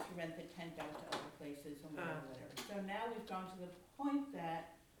they needed to rent the tent out to other places and whatever. So now we've gone to the point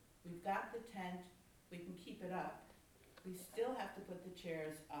that we've got the tent, we can keep it up. We still have to put the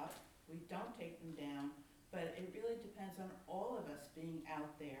chairs up, we don't take them down, but it really depends on all of us being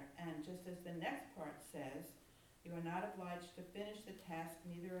out there. And just as the next part says, you are not obliged to finish the task,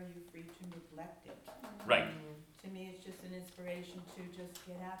 neither are you free to neglect it. Right. To me, it's just an inspiration to just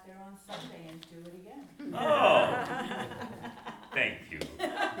get out there on Sunday and do it again. Oh, thank you.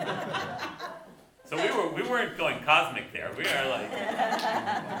 So we weren't going cosmic there. We are like,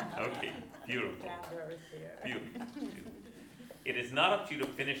 okay, beautiful. Beautiful. It is not up to you to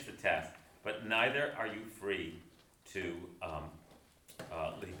finish the task, but neither are you free to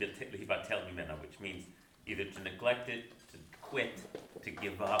livatel mimena, which means either to neglect it, to quit, to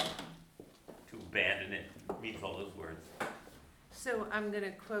give up, to abandon it. It means all those words. So I'm going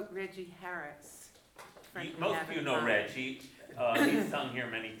to quote Reggie Harris. Most of you know Reggie. He's sung here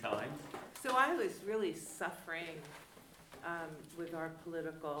many times. So I was really suffering with our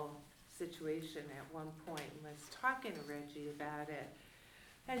political situation at one point and was talking to Reggie about it.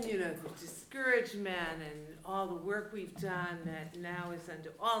 And you know, the discouragement and all the work we've done that now is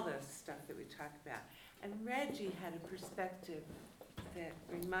under all the stuff that we talk about. And Reggie had a perspective that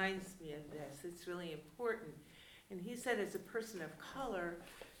reminds me of this. It's really important. And he said, as a person of color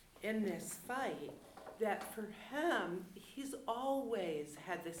in this fight, that for him, he's always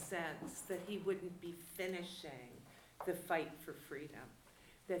had the sense that he wouldn't be finishing the fight for freedom.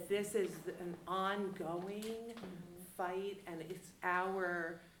 That this is an ongoing fight, and it's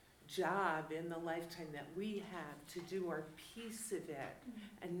our job in the lifetime that we have to do our piece of it,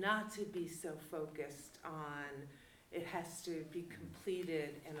 and not to be so focused on it has to be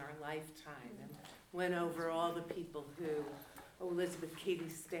completed in our lifetime. And went over all the people who, Elizabeth Cady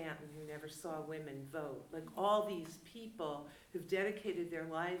Stanton, who never saw women vote, like all these people who've dedicated their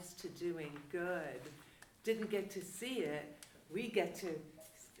lives to doing good, didn't get to see it. We get to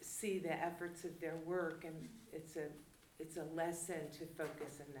see the efforts of their work, and it's a lesson to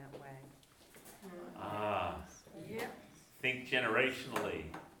focus in that way. Ah, Yep. think generationally.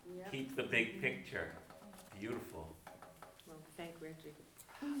 Yep. Keep the big picture. Beautiful. Well, thank Reggie.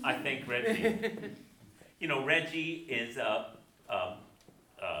 I thank Reggie. You know, Reggie is a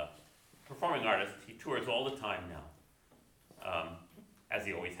performing artist. He tours all the time now, as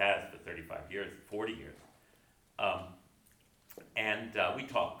he always has for 35 years, 40 years. And we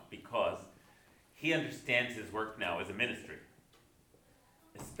talk because he understands his work now as a ministry,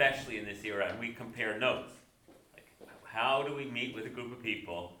 especially in this era, and we compare notes. Like, how do we meet with a group of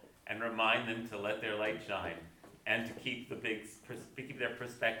people and remind them to let their light shine, and to keep keep their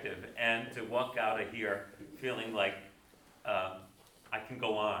perspective, and to walk out of here feeling like I can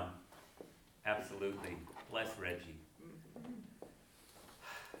go on. Absolutely. Bless Reggie.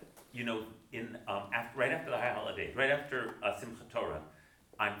 You know, right after the high holidays, right after Simchat Torah,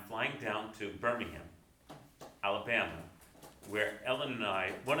 I'm flying down to Birmingham, Alabama, where Ellen and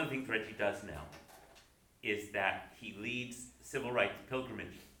I, one of the things Reggie does now is that he leads civil rights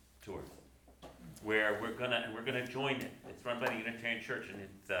pilgrimage tours, where we're gonna join it. It's run by the Unitarian Church, and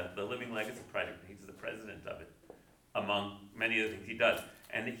it's the Living Legacy Project. He's the president of it, among many other things he does.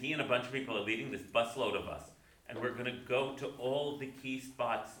 And he and a bunch of people are leading this busload of us, and we're gonna go to all the key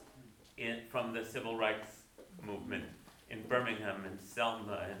spots from the civil rights movement in Birmingham and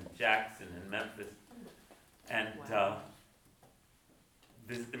Selma and Jackson and Memphis, and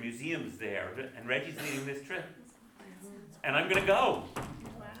visit the museums there. And Reggie's leading this trip, and I'm gonna go.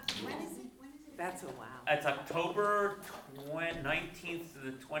 When is it? That's a wow. It's October 19th to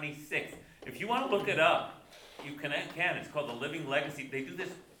the 26th. If you want to look it up, you can. It's called The Living Legacy. They do this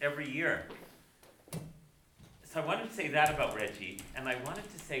every year. So I wanted to say that about Reggie, and I wanted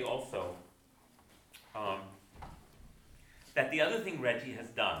to say also that the other thing Reggie has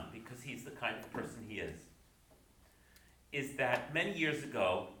done, because he's the kind of person he is that many years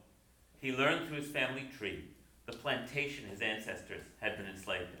ago, he learned through his family tree the plantation his ancestors had been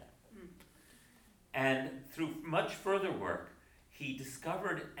enslaved at. And through much further work, he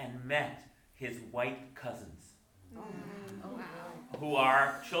discovered and met his white cousins, who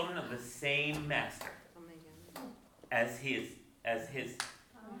are children of the same master as his, and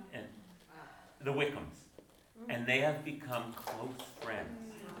the Wickhams. And they have become close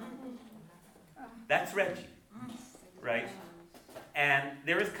friends. That's Reggie, right? And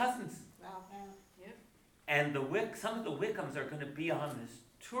they're his cousins. And some of the Wickhams are going to be on this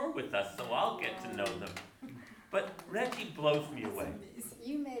tour with us, so I'll get to know them. But Reggie blows me away.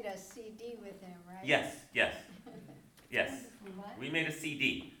 You made a CD with him, right? Yes. We made a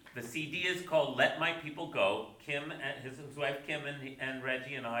CD. The CD is called Let My People Go. Kim and his wife Kim and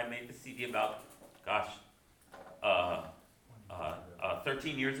Reggie and I made the CD about,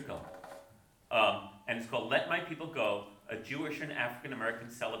 13 years ago. And it's called Let My People Go, a Jewish and African American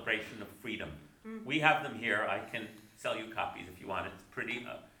celebration of freedom. We have them here. I can sell you copies if you want. It's pretty,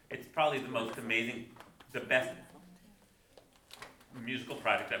 it's probably the most amazing, the best musical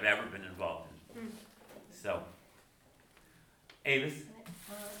project I've ever been involved in. So, Avis,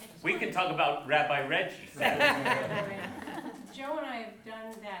 we can talk about Rabbi Reggie. Joe and I have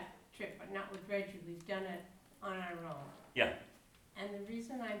done that trip, but not with Reggie. We've done it on our own. Yeah. And the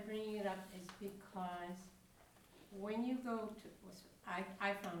reason I'm bringing it up is because when you go to,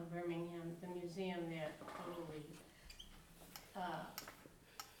 I found Birmingham, the museum there, totally,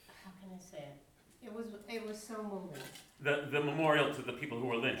 how can I say it? It was so moving. The memorial to the people who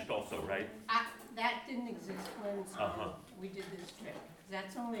were lynched also, right? That didn't exist when we did this trip.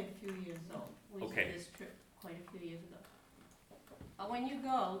 That's only a few years old. We did this trip quite a few years ago. But when you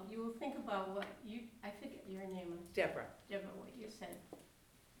go, you will think about what I forget your name. Deborah. Deborah, what you said.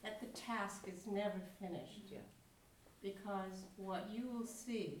 That the task is never finished. Yeah. Because what you will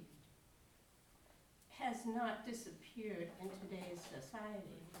see has not disappeared in today's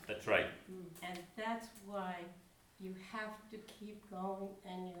society. That's right. And that's why you have to keep going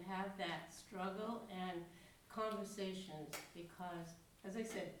and you have that struggle and conversations because, as I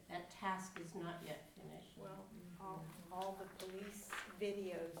said, that task is not yet finished. Well, all the police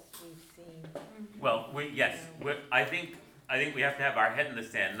videos we've seen. Well, I think we have to have our head in the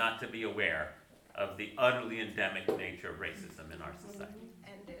sand not to be aware of the utterly endemic nature of racism in our society.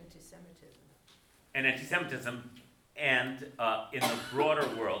 And anti-Semitism. And anti-Semitism, and in the broader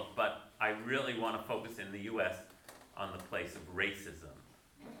world, but I really want to focus in the U.S. on the place of racism,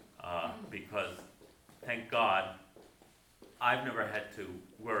 because, thank God, I've never had to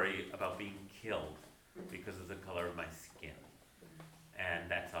worry about being killed because of the color of my skin. And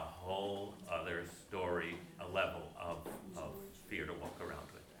that's a whole other story, a level of fear to walk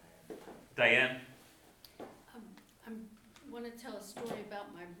around with. Diane? I want to tell a story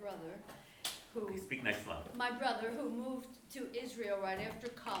about my brother who... Okay, speak nice and loud. My brother who moved to Israel right after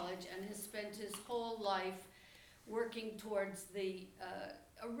college and has spent his whole life working towards the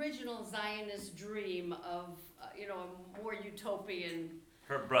original Zionist dream of, a more utopian...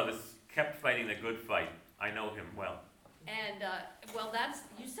 Her brothers kept fighting the good fight. I know him well. And,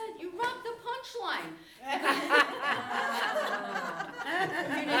 you said you robbed the punchline.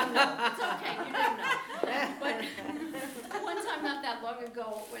 You didn't know. It's okay, you didn't know. But one time not that long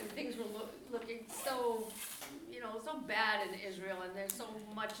ago, when things were looking so, so bad in Israel, and there's so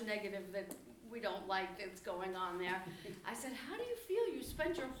much negative that we don't like that's going on there, I said, how do you feel? You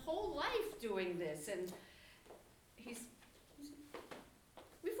spent your whole life doing this. And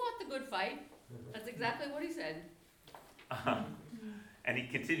we fought the good fight. That's exactly what he said. And he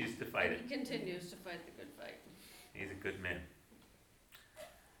continues to fight it. He continues to fight the good fight. He's a good man.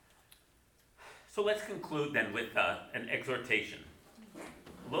 So let's conclude then with an exhortation.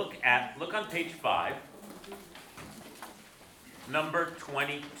 Look on page 5, number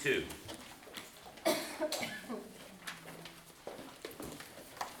 22.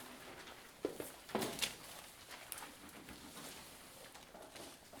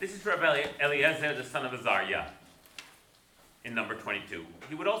 This is Rabbi Eliezer, the son of Azariah, in number 22.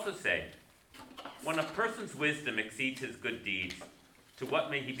 He would also say, when a person's wisdom exceeds his good deeds, to what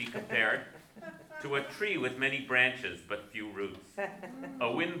may he be compared? To a tree with many branches but few roots.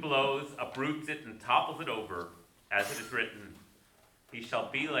 A wind blows, uproots it, and topples it over, as it is written, He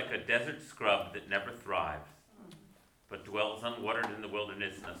shall be like a desert scrub that never thrives, but dwells unwatered in the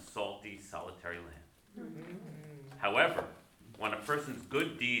wilderness in a salty, solitary land. However, when a person's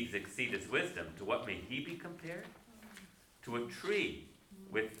good deeds exceed his wisdom, to what may he be compared? To a tree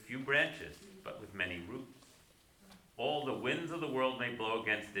with few branches, but with many roots. All the winds of the world may blow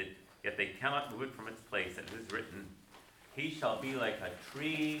against it, yet they cannot move it from its place. And it is written, he shall be like a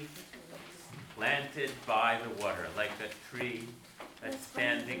tree planted by the water, like a tree that's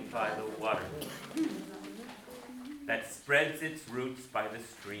standing by the water, that spreads its roots by the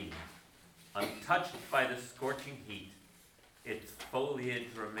stream, untouched by the scorching heat. Its foliage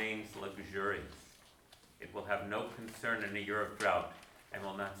remains luxurious. It will have no concern in a year of drought and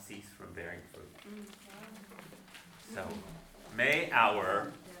will not cease from bearing fruit. So, may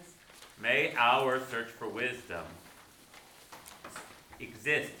our search for wisdom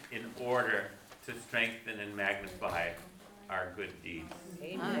exist in order to strengthen and magnify our good deeds.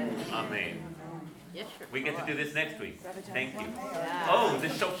 Amen. Amen. Yes, sure. We get to do this next week. Thank you. Oh, the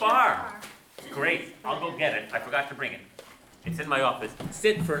shofar. Great. I'll go get it. I forgot to bring it. It's in my office.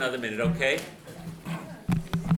 Sit for another minute, okay?